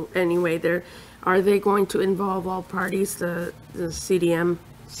study? So anyway, are they going to involve all parties, the CDM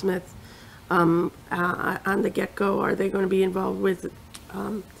Smith, on the get-go? Are they going to be involved with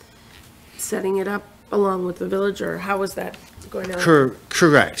setting it up along with the village, or how is that going to?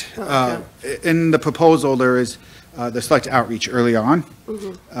 Correct. Oh, okay. In the proposal, there is the select outreach early on,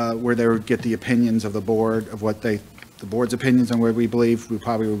 Mm-hmm. where they would get the opinions of the board, of what the board's opinions on where we believe. We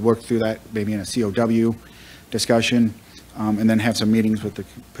probably would work through that maybe in a COW discussion, and then have some meetings with the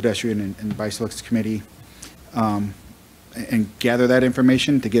pedestrian and bicyclist committee, and gather that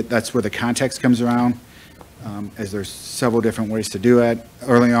information to get, that's where the context comes around, as there's several different ways to do it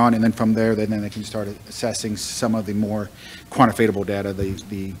early on, and then from there, then they can start assessing some of the more quantifiable data,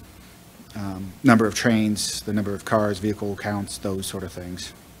 the number of trains, the number of cars, vehicle counts, those sort of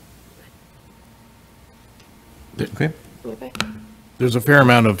things. Okay. Okay. There's a fair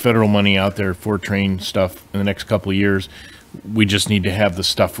amount of federal money out there for train stuff in the next couple of years. We just need to have the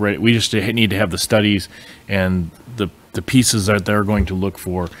stuff ready. We just need to have the studies and the pieces that they're going to look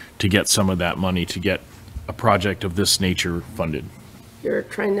for to get some of that money to get a project of this nature funded. You're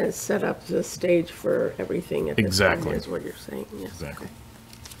trying to set up the stage for everything at this time, Exactly. is what you're saying, yes. Exactly.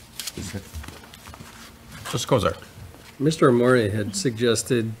 Mr. Kozar. Mr. Amore had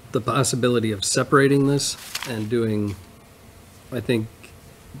suggested the possibility of separating this and doing, I think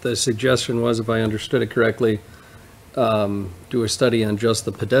the suggestion was, if I understood it correctly, do a study on just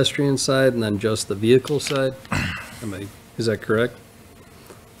the pedestrian side and then just the vehicle side. Is that correct?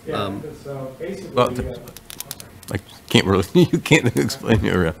 I can't really, you can't explain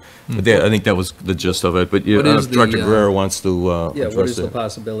your, but I think that was the gist of it, but What is the, Director Guerrero wants to Yeah, what address is the it.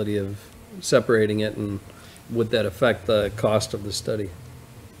 possibility of separating it, and would that affect the cost of the study?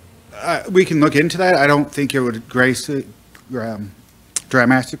 We can look into that. I don't think it would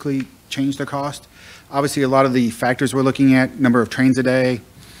dramatically change the cost. Obviously, a lot of the factors we're looking at, number of trains a day,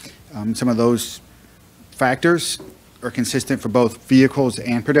 some of those factors are consistent for both vehicles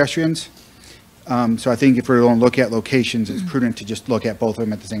and pedestrians. So I think if we're going to look at locations, it's prudent to just look at both of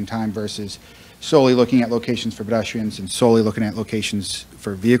them at the same time versus solely looking at locations for pedestrians and solely looking at locations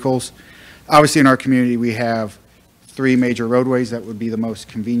for vehicles. Obviously, in our community, we have 3 major roadways that would be the most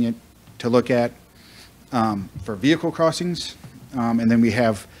convenient to look at for vehicle crossings. And then we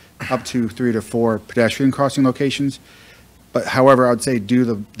have up to 3 to 4 pedestrian crossing locations. But however, I would say due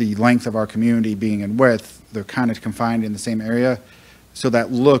to the length of our community being in width, they're kind of confined in the same area. So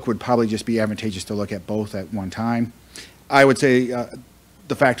that look would probably just be advantageous to look at both at one time. I would say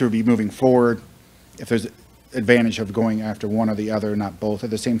the factor would be moving forward. If there's advantage of going after one or the other, not both at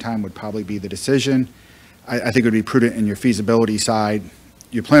the same time, would probably be the decision. I think it would be prudent in your feasibility side,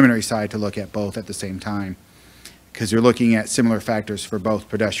 your preliminary side, to look at both at the same time, because you're looking at similar factors for both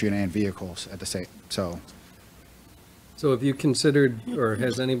pedestrian and vehicles at the same. So have you considered, or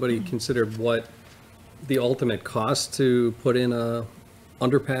has anybody considered what the ultimate cost to put in a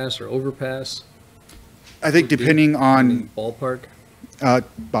underpass or overpass? I think depending on ballpark,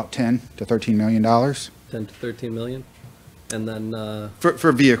 about $10 to $13 million. 10 to 13 million, and then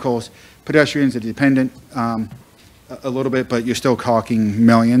for vehicles. Pedestrians are dependent a little bit, but you're still talking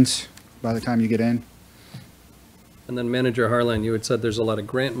millions by the time you get in. And then Manager Harlan, you had said there's a lot of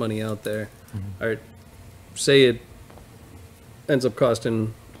grant money out there. All right, say it ends up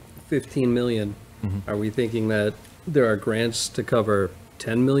costing 15 million. Are we thinking that there are grants to cover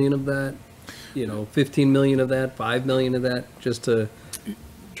 10 million of that? 15 million of that, 5 million of that, just to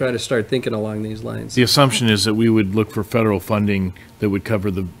try to start thinking along these lines? The assumption is that we would look for federal funding that would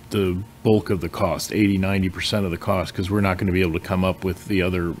cover the bulk of the cost, 80–90% of the cost, because we're not going to be able to come up with the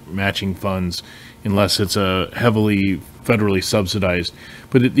other matching funds unless it's a heavily federally subsidized.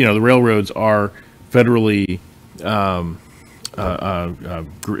 But the railroads are federally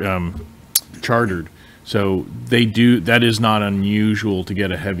chartered, so they do. That is not unusual to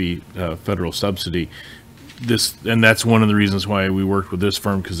get a heavy federal subsidy. And that's one of the reasons why we worked with this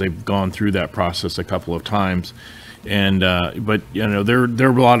firm, because they've gone through that process a couple of times. And but there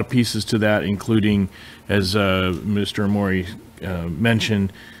are a lot of pieces to that, including, as Mr. Amori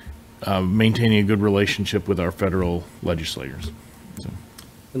mentioned, maintaining a good relationship with our federal legislators. So.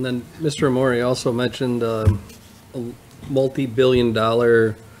 And then Mr. Amori also mentioned a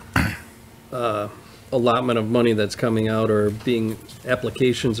multi-billion-dollar allotment of money that's coming out, or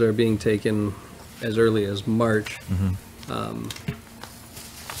applications are being taken as early as March.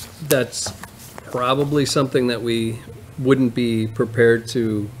 That's probably something that we wouldn't be prepared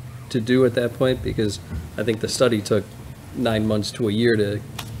to do at that point, because I think the study took 9 months to a year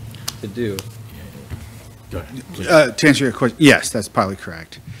to do. Go ahead, To answer your question, yes, that's probably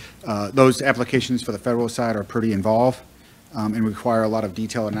correct. Those applications for the federal side are pretty involved and require a lot of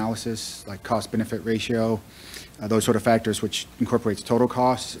detailed analysis, like cost-benefit ratio, those sort of factors, which incorporates total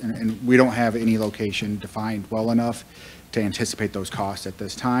costs. And we don't have any location defined well enough to anticipate those costs at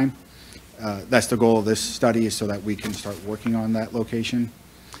this time. That's the goal of this study, is so that we can start working on that location.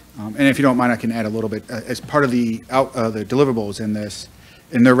 And if you don't mind, I can add a little bit. As part of the deliverables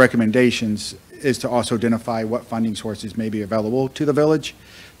in their recommendations, is to also identify what funding sources may be available to the village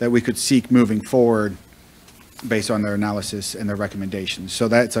that we could seek moving forward based on their analysis and their recommendations. So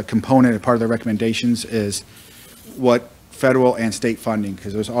that's a component, a part of their recommendations is what federal and state funding,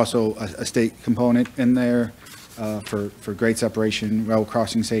 because there's also a state component in there for grade separation, rail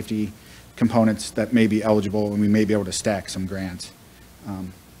crossing safety components that may be eligible, and we may be able to stack some grants.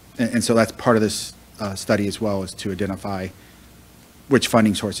 And so that's part of this study as well, is to identify which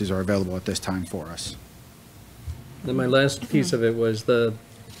funding sources are available at this time for us. Then my last piece of it was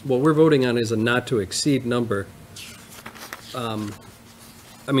what we're voting on is a not to exceed number.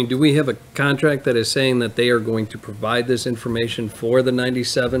 I mean, do we have a contract that is saying that they are going to provide this information for the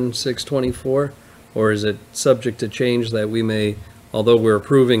 97,624? Or is it subject to change that we may, although we're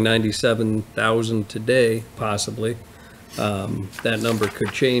approving 97,000 today, possibly, that number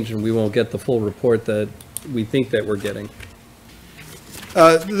could change and we won't get the full report that we think that we're getting?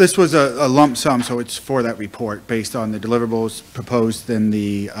 This was a lump sum, so it's for that report based on the deliverables proposed in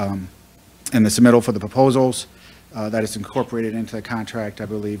the submittal for the proposals, that is incorporated into the contract, I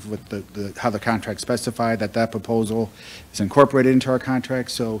believe, with how the contract specified, that proposal is incorporated into our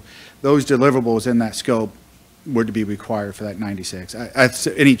contract. So those deliverables in that scope were to be required for that 96.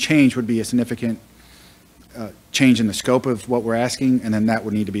 Any change would be a significant change in the scope of what we're asking, and then that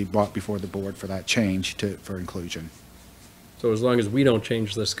would need to be brought before the board for that change for inclusion. So as long as we don't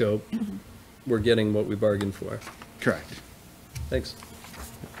change the scope, we're getting what we bargained for. Correct. Thanks.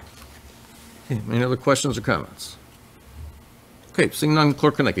 Okay, any other questions or comments? Okay, seeing none,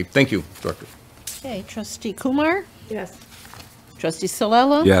 Clerk Konecki. Thank you, Director. Okay, trustee Kumar, Yes. trustee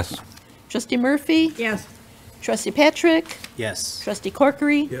Solella. Yes. Trustee Murphy. Yes. Trustee Patrick, Yes. trustee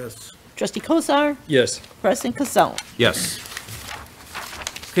Corkery. Yes. Trustee Kozar, Yes. President Kazone. Yes.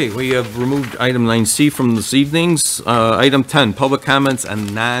 Okay, we have removed item 9C from this evening's. Item 10, public comments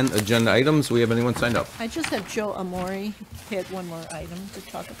on non-agenda items. Do we have anyone signed up? I just have Joe Amori, he had one more item to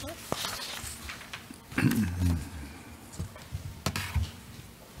talk about.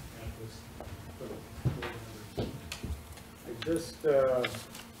 I just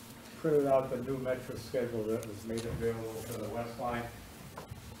printed out the new Metro schedule that was made available to the West Line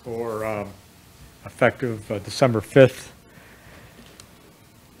for effective December 5th.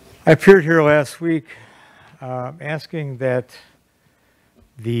 I appeared here last week asking that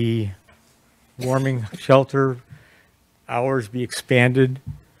the warming shelter hours be expanded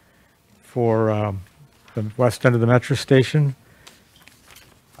for the west end of the Metro station.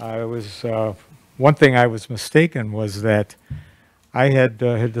 One thing I was mistaken was that I had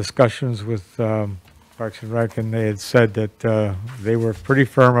had discussions with Parks and Rec, and they had said that they were pretty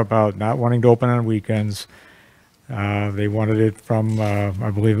firm about not wanting to open on weekends. They wanted it from,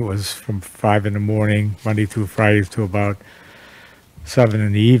 I believe it was from 5 in the morning, Monday through Friday, to about 7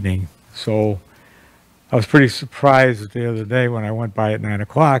 in the evening. So I was pretty surprised the other day when I went by at 9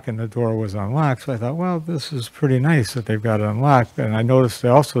 o'clock and the door was unlocked. So I thought, well, this is pretty nice that they've got it unlocked. And I noticed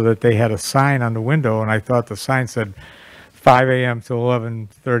also that they had a sign on the window, and I thought the sign said 5 a.m. to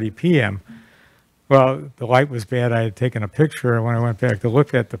 11:30 p.m. Well, the light was bad. I had taken a picture, and when I went back to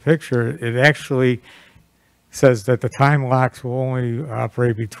look at the picture, it actually says that the time locks will only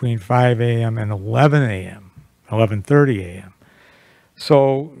operate between 5 a.m. and 11 a.m., 11:30 a.m.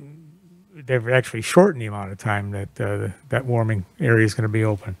 So they've actually shortened the amount of time that that warming area is going to be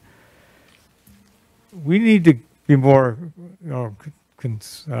open. We need to be more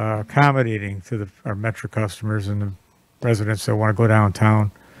accommodating to our Metro customers and the residents that want to go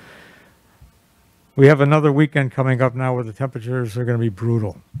downtown. We have another weekend coming up now where the temperatures are going to be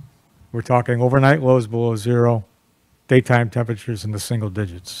brutal. We're talking overnight lows below zero, daytime temperatures in the single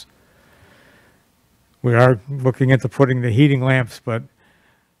digits. We are looking into putting the heating lamps, but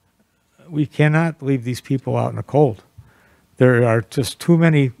we cannot leave these people out in the cold. There are just too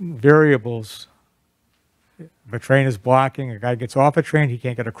many variables. If a train is blocking, a guy gets off a train, he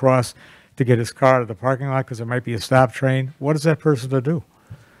can't get across to get his car to the parking lot because there might be a stop train. What is that person to do?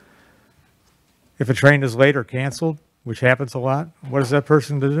 If a train is late or canceled, which happens a lot, what is that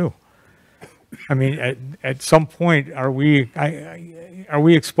person to do? I mean, at some point, are we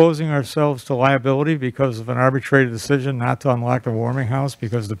exposing ourselves to liability because of an arbitrary decision not to unlock the warming house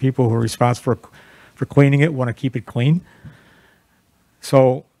because the people who are responsible for cleaning it want to keep it clean?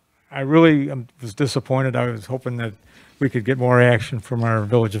 So I really was disappointed. I was hoping that we could get more action from our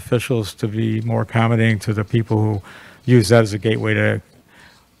village officials to be more accommodating to the people who use that as a gateway to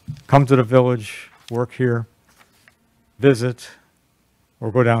come to the village, work here, visit,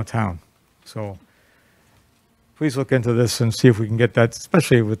 or go downtown. So please look into this and see if we can get that,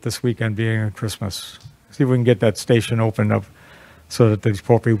 especially with this weekend being Christmas, see if we can get that station opened up so that these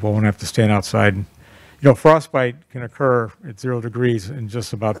poor people won't have to stand outside. You know, frostbite can occur at 0 degrees in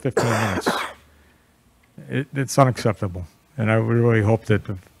just about 15 minutes. It's unacceptable, and I would really hope that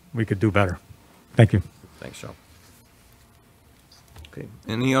we could do better. Thank you. Thanks, Joe. Okay,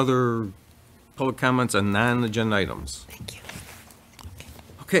 any other public comments on non-agenda items? Thank you.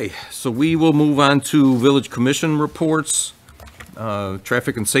 Okay, so we will move on to Village Commission reports,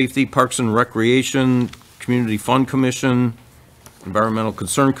 Traffic and Safety, Parks and Recreation, Community Fund Commission, Environmental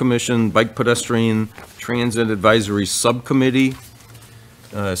Concern Commission, Bike Pedestrian Transit Advisory Subcommittee,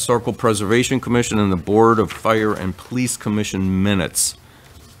 Historical Preservation Commission, and the Board of Fire and Police Commission minutes.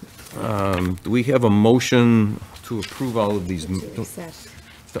 Do we have a motion to approve all of these?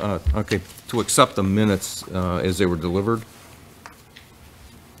 Okay, to accept the minutes as they were delivered.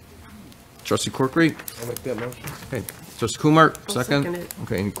 Trustee Corkery? I'll make that motion. Okay. Trustee Kumar, I'll second? second it.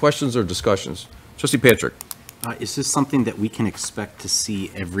 Okay, any questions or discussions? Trustee Patrick? Is this something that we can expect to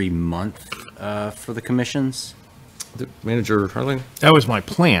see every month for the commissions? Manager Harling? That was my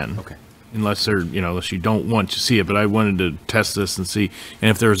plan. Okay. unless they're, unless you don't want to see it, but I wanted to test this and see.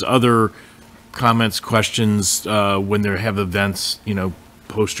 And if there's other comments, questions, when they have events,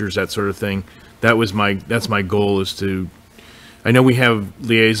 posters, that sort of thing, that's my goal, is to, I know we have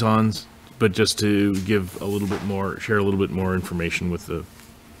liaisons, but just to give a little bit more, share a little bit more information with the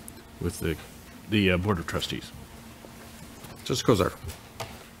Board of Trustees. Just goes there.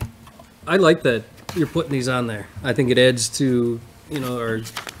 I like that you're putting these on there. I think it adds to, our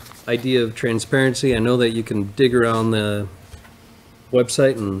idea of transparency. I know that you can dig around the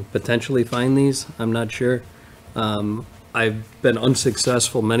website and potentially find these. I'm not sure. I've been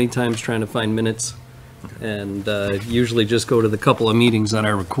unsuccessful many times trying to find minutes, and usually just go to the couple of meetings that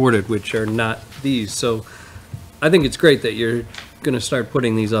are recorded, which are not these. So I think it's great that you're going to start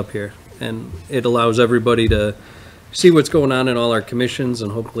putting these up here, and it allows everybody to see what's going on in all our commissions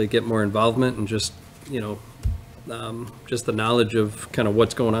and hopefully get more involvement and just, just the knowledge of kind of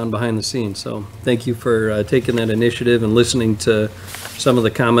what's going on behind the scenes. So thank you for taking that initiative and listening to some of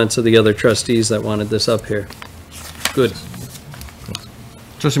the comments of the other trustees that wanted this up here. Good.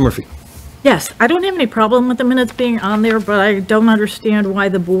 Trustee Murphy. Yes, I don't have any problem with the minutes being on there, but I don't understand why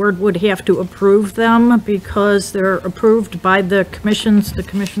the board would have to approve them, because they're approved by the commissions, the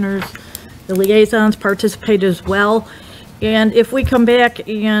commissioners, the liaisons participate as well. And if we come back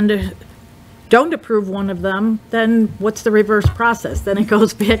and don't approve one of them, then what's the reverse process? Then it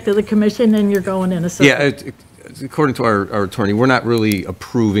goes back to the commission and you're going in a circle. Yeah, according to our attorney, we're not really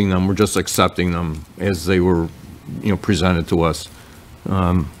approving them, we're just accepting them as they were, presented to us.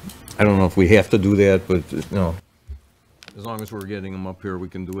 I don't know if we have to do that, but, as long as we're getting them up here, we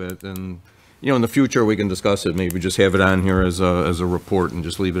can do it. And, in the future, we can discuss it, maybe just have it on here as a report and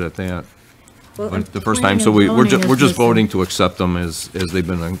just leave it at that. Well, But the first time, so we're just voting to accept them as they've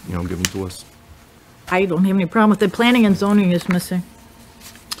been, given to us. I don't have any problem with it. Planning and zoning is missing.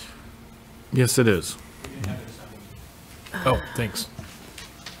 Yes, it is. Oh, thanks.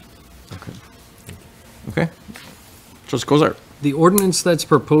 Okay. Trustee Kozar. The ordinance that's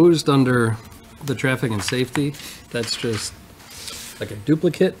proposed under the traffic and safety, that's just like a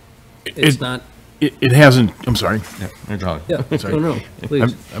duplicate? It's not? It hasn't, I'm sorry. Yeah, Sorry. no,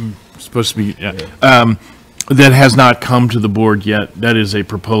 please. I'm supposed to be, that has not come to the board yet. That is a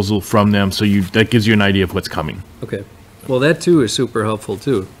proposal from them, so that gives you an idea of what's coming. Okay. Well, that too is super helpful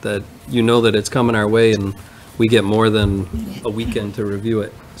too, that that it's coming our way and we get more than a weekend to review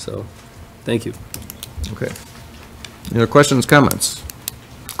it. So, thank you. Okay. Any other questions, comments?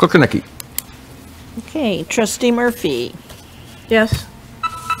 Clerk Kornecki. Okay, Trustee Murphy. Yes.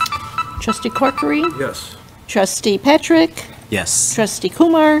 Trustee Corkery. Yes. Trustee Patrick. Yes. Trustee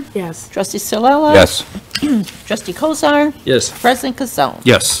Kumar. Yes. Trustee Salella. Yes. Trustee Kozar. Yes. President Kazone.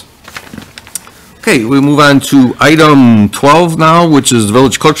 Yes. Okay, we move on to item 12 now, which is the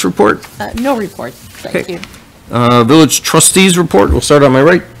village clerk's report. No report, thank Okay. you. Village trustees report. We'll start on my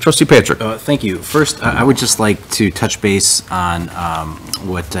right. Trustee Patrick. Thank you. First, I would just like to touch base on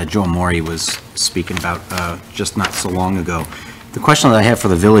what Joe Maury was speaking about just not so long ago. The question that I have for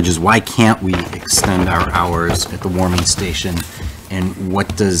the village is, why can't we extend our hours at the warming station? And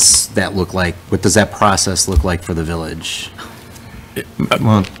what does that look like? What does that process look like for the village?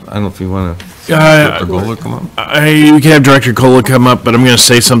 Well, I don't know if you want to. Director Gola come up. We can have Director Kola come up, but I'm going to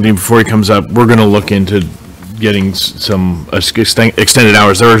say something before he comes up. We're going to look into getting some extended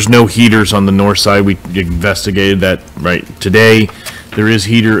hours. There is no heaters on the north side. We investigated that right today. There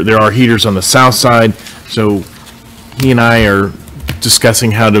are heaters on the south side. So he and I are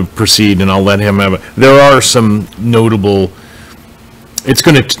discussing how to proceed, and I'll let him have it. There are some notable, it's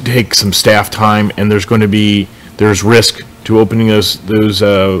going to take some staff time, and there's risk to opening those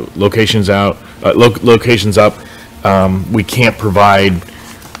locations up. We can't provide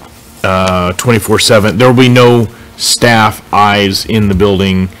 24/7. There will be no staff eyes in the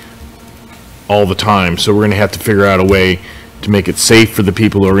building all the time, so we're going to have to figure out a way to make it safe for the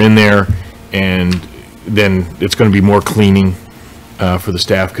people who are in there, and then it's going to be more cleaning for the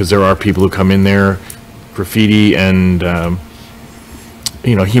staff, because there are people who come in there. Graffiti and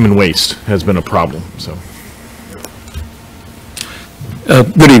human waste has been a problem. So.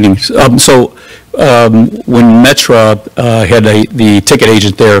 Good evening. When Metra had the ticket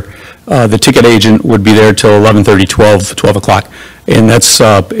agent there, the ticket agent would be there till 11:30, 12 o'clock. And that's,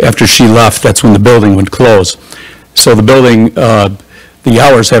 after she left, that's when the building would close. So the building, the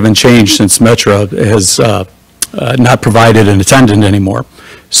hours haven't changed since Metra has not provided an attendant anymore.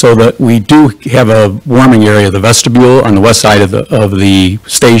 So that we do have a warming area, the vestibule on the west side of the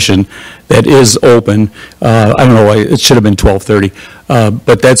station, that is open. I don't know why, it should have been 12:30,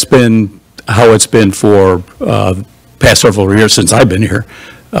 but that's been how it's been for past several years since I've been here.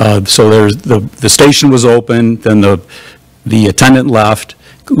 So the station was open, then the attendant left,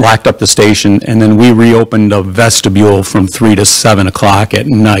 locked up the station, and then we reopened the vestibule from 3 to 7 o'clock at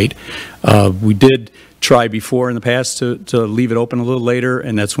night. We did try before in the past to leave it open a little later,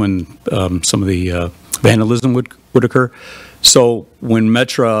 and that's when some of the vandalism would occur. So when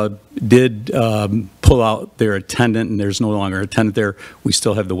Metra did pull out their attendant, and there's no longer an attendant there, we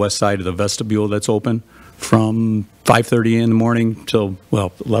still have the west side of the vestibule that's open from 5:30 in the morning till,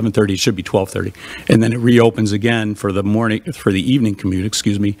 well, 11:30, it should be 12:30. And then it reopens again for the evening commute,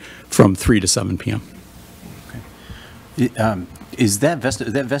 from 3 to 7 p.m. Is that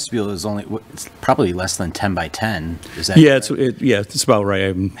vestibule is only, it's probably less than 10 by 10, is that Yeah, correct? it's about right.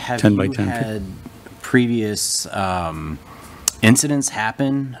 I'm Have 10 by you 10. had previous incidents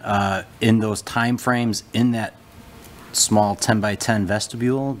happen in those time frames in that small 10 by 10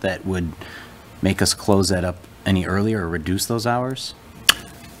 vestibule that would make us close that up any earlier or reduce those hours?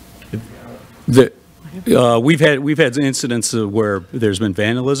 We've had incidents where there's been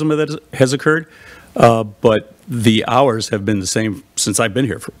vandalism that has occurred, but the hours have been the same since I've been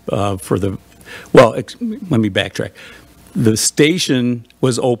here let me backtrack. The station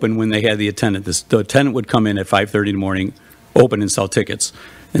was open when they had the attendant. The attendant would come in at 5:30 in the morning, open and sell tickets,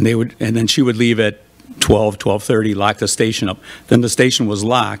 and then she would leave at 12:30, lock the station up. Then the station was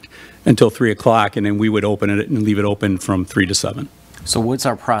locked until 3 o'clock, and then we would open it and leave it open from 3 to 7. So what's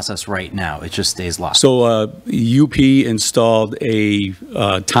our process right now? It just stays locked? So UP installed a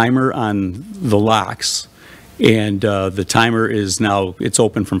timer on the locks, and the timer is now, it's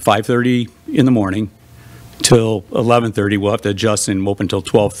open from 5:30 in the morning till 11:30. We'll have to adjust and open till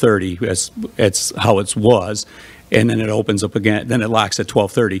 12:30. That's how it was. And then it opens up again, then it locks at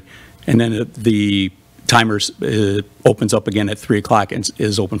 12:30. And then the timer opens up again at 3 o'clock and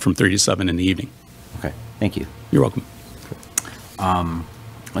is open from 3 to 7 in the evening. Okay, thank you. You're welcome.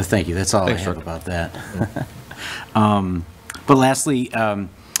 Well, thank you. That's all I have about that. But lastly,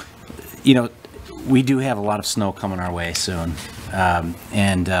 we do have a lot of snow coming our way soon.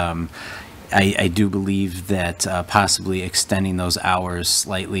 I do believe that possibly extending those hours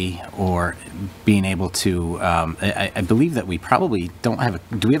slightly or being able to, I believe that we probably don't have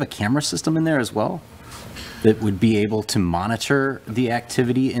do we have a camera system in there as well that would be able to monitor the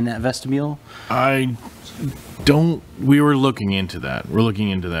activity in that vestibule? We were looking into that. We're looking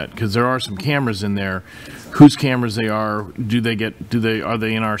into that because there are some cameras in there. Whose cameras they are, are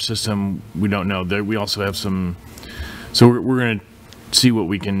they in our system? We don't know. We also have some, so we're going to see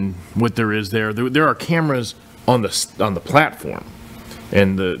what there is there. There are cameras on the platform,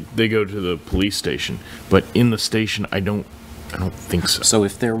 and they go to the police station. But in the station, I don't think so. So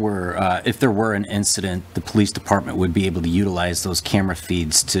if there were an incident, the police department would be able to utilize those camera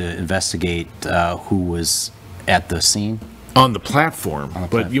feeds to investigate who was at the scene? On the platform,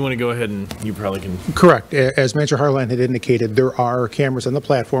 but you want to go ahead and you probably can. Correct. As Manager Harline had indicated, there are cameras on the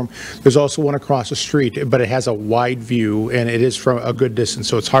platform. There's also one across the street, but it has a wide view and it is from a good distance,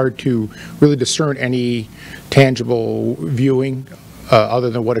 so it's hard to really discern any tangible viewing other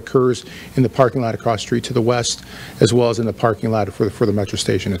than what occurs in the parking lot across the street to the west, as well as in the parking lot for the Metro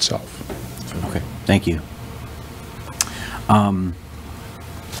station itself. Okay, thank you.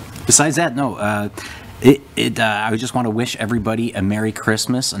 Besides that, no. I just want to wish everybody a Merry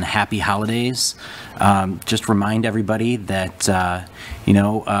Christmas and Happy Holidays. Just remind everybody that,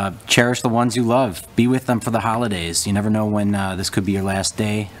 cherish the ones you love. Be with them for the holidays. You never know when this could be your last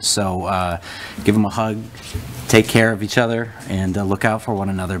day. So give them a hug, take care of each other, and look out for one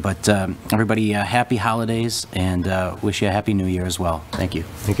another. But everybody, Happy Holidays, and wish you a Happy New Year as well. Thank you.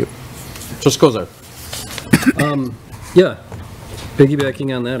 Thank you. Just goes there. Yeah.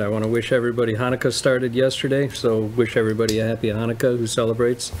 Piggybacking on that, I want to wish everybody, Hanukkah started yesterday, so wish everybody a happy Hanukkah who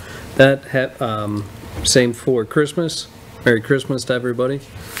celebrates that. Same for Christmas. Merry Christmas to everybody.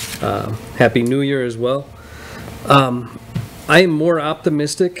 Happy New Year as well. I am more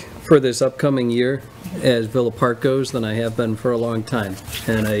optimistic for this upcoming year as Villa Park goes than I have been for a long time.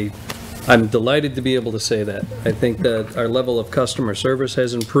 And I'm delighted to be able to say that. I think that our level of customer service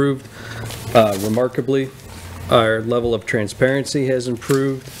has improved remarkably. Our level of transparency has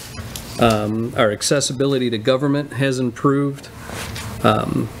improved. Our accessibility to government has improved.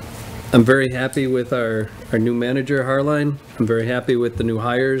 I'm very happy with our new manager, Harline. I'm very happy with the new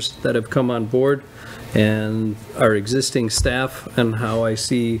hires that have come on board and our existing staff and how I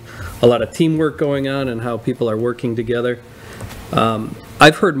see a lot of teamwork going on and how people are working together.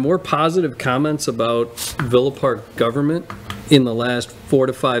 I've heard more positive comments about Villa Park government in the last 4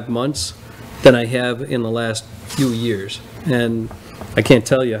 to 5 months than I have in the last few years, and I can't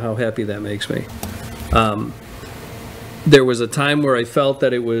tell you how happy that makes me. there was a time where I felt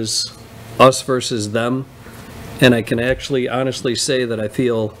that it was us versus them, and I can actually honestly say that I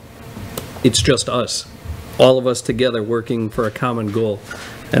feel it's just us, all of us together working for a common goal.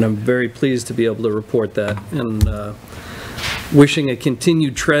 And I'm very pleased to be able to report that, and wishing a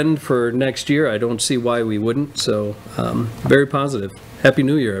continued trend for next year. I don't see why we wouldn't, so very positive. Happy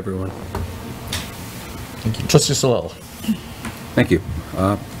New Year, everyone. Thank you. Trustee Solel. Thank you.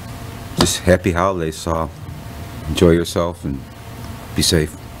 Just happy holidays, so enjoy yourself and be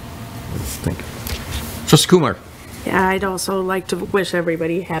safe. Thank you. Trustee Kumar. Yeah, I'd also like to wish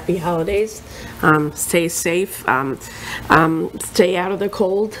everybody happy holidays. Stay safe. Stay out of the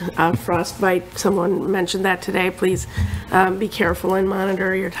cold. Frostbite, someone mentioned that today. Please be careful and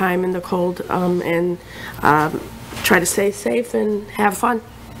monitor your time in the cold, and try to stay safe and have fun.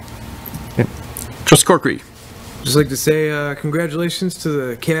 Trustee Corkery. Just like to say congratulations to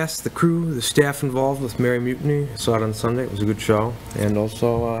the cast, the crew, the staff involved with Merry Mutiny. I saw it on Sunday. It was a good show. And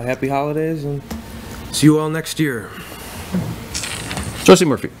also happy holidays, and see you all next year. Trustee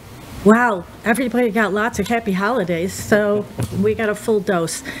Murphy. Wow, everybody got lots of happy holidays, so we got a full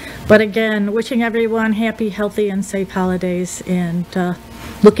dose. But again, wishing everyone happy, healthy, and safe holidays, and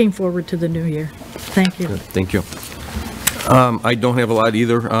looking forward to the new year. Thank you. Thank you. I don't have a lot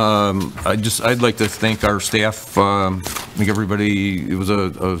either. I'd like to thank our staff. I think everybody, it was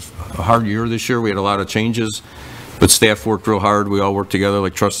a hard year this year. We had a lot of changes, but staff worked real hard. We all worked together.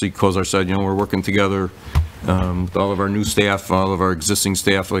 Like Trustee Kozar said, we're working together. With all of our new staff, all of our existing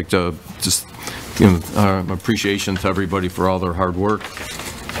staff, like to just appreciation to everybody for all their hard work.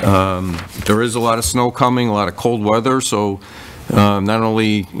 There is a lot of snow coming, a lot of cold weather, so not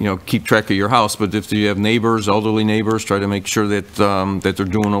only keep track of your house, but if you have neighbors, elderly neighbors, try to make sure that that they're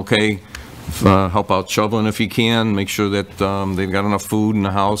doing okay. Help out shoveling if you can. Make sure that they've got enough food in the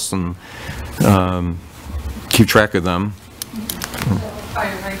house, and keep track of them.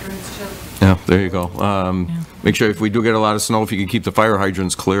 Fire hydrants too. Yeah, there you go. Make sure if we do get a lot of snow, if you can keep the fire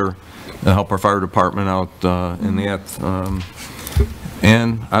hydrants clear, and help our fire department out in that.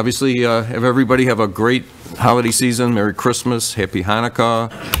 And obviously, have everybody have a great holiday season. Merry Christmas, Happy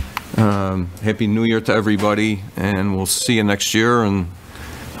Hanukkah, Happy New Year to everybody, and we'll see you next year. And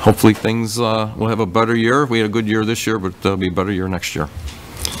hopefully things will have a better year. We had a good year this year, but there'll be a better year next year.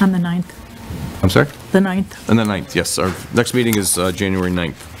 On the 9th. I'm sorry? The 9th. On the 9th, yes. Our next meeting is January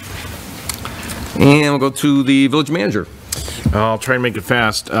 9th. And we'll go to the village manager. I'll try and make it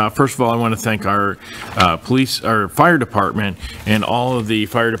fast. First of all, I want to thank our our fire department, and all of the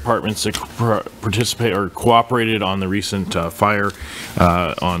fire departments that participate or cooperated on the recent fire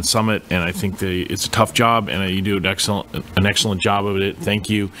on Summit. And I think it's a tough job, and you do an excellent job of it. Thank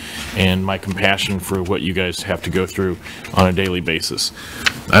you, and my compassion for what you guys have to go through on a daily basis.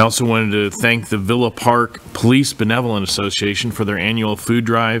 I also wanted to thank the Villa Park Police Benevolent Association for their annual food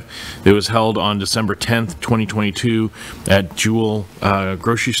drive that was held on December 10th, 2022 at Jewel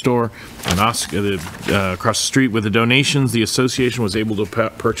grocery store and across the street. With the donations, the association was able to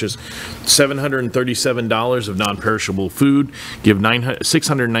purchase $737 of non-perishable food, give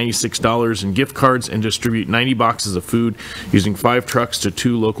 $696 in gift cards, and distribute 90 boxes of food using 5 trucks to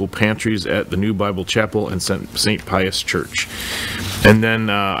 2 local pantries at the New Bible Chapel and St. Pius Church. And then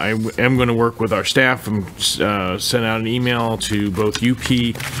I am going to work with our staff and send out an email to both UP,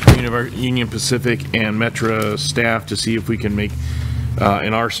 Union Pacific, and Metra staff to see if we can make,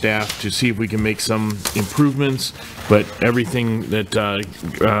 and our staff, to see if we can make some improvements. But everything that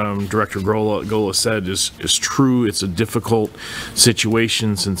Director Gola said is true. It's a difficult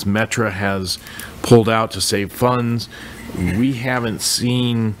situation since Metra has pulled out to save funds. We haven't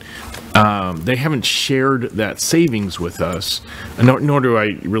seen, they haven't shared that savings with us, nor do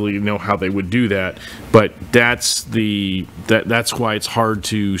I really know how they would do that, but that's why it's hard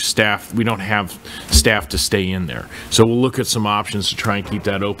to staff. We don't have staff to stay in there. So we'll look at some options to try and keep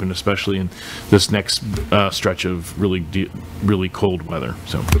that open, especially in this next stretch of really cold weather.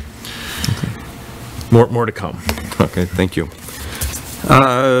 So more to come. Okay, thank you.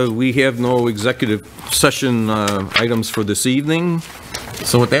 We have no executive session items for this evening.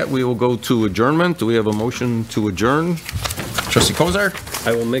 So with that, we will go to adjournment. Do we have a motion to adjourn? Trustee Kozar?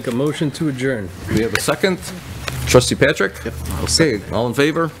 I will make a motion to adjourn. Do we have a second? Trustee Patrick? Yep. Okay, all in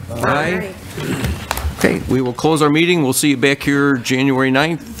favor? Aye. Okay, we will close our meeting. We'll see you back here January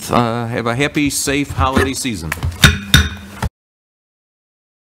 9th. Have a happy, safe holiday season.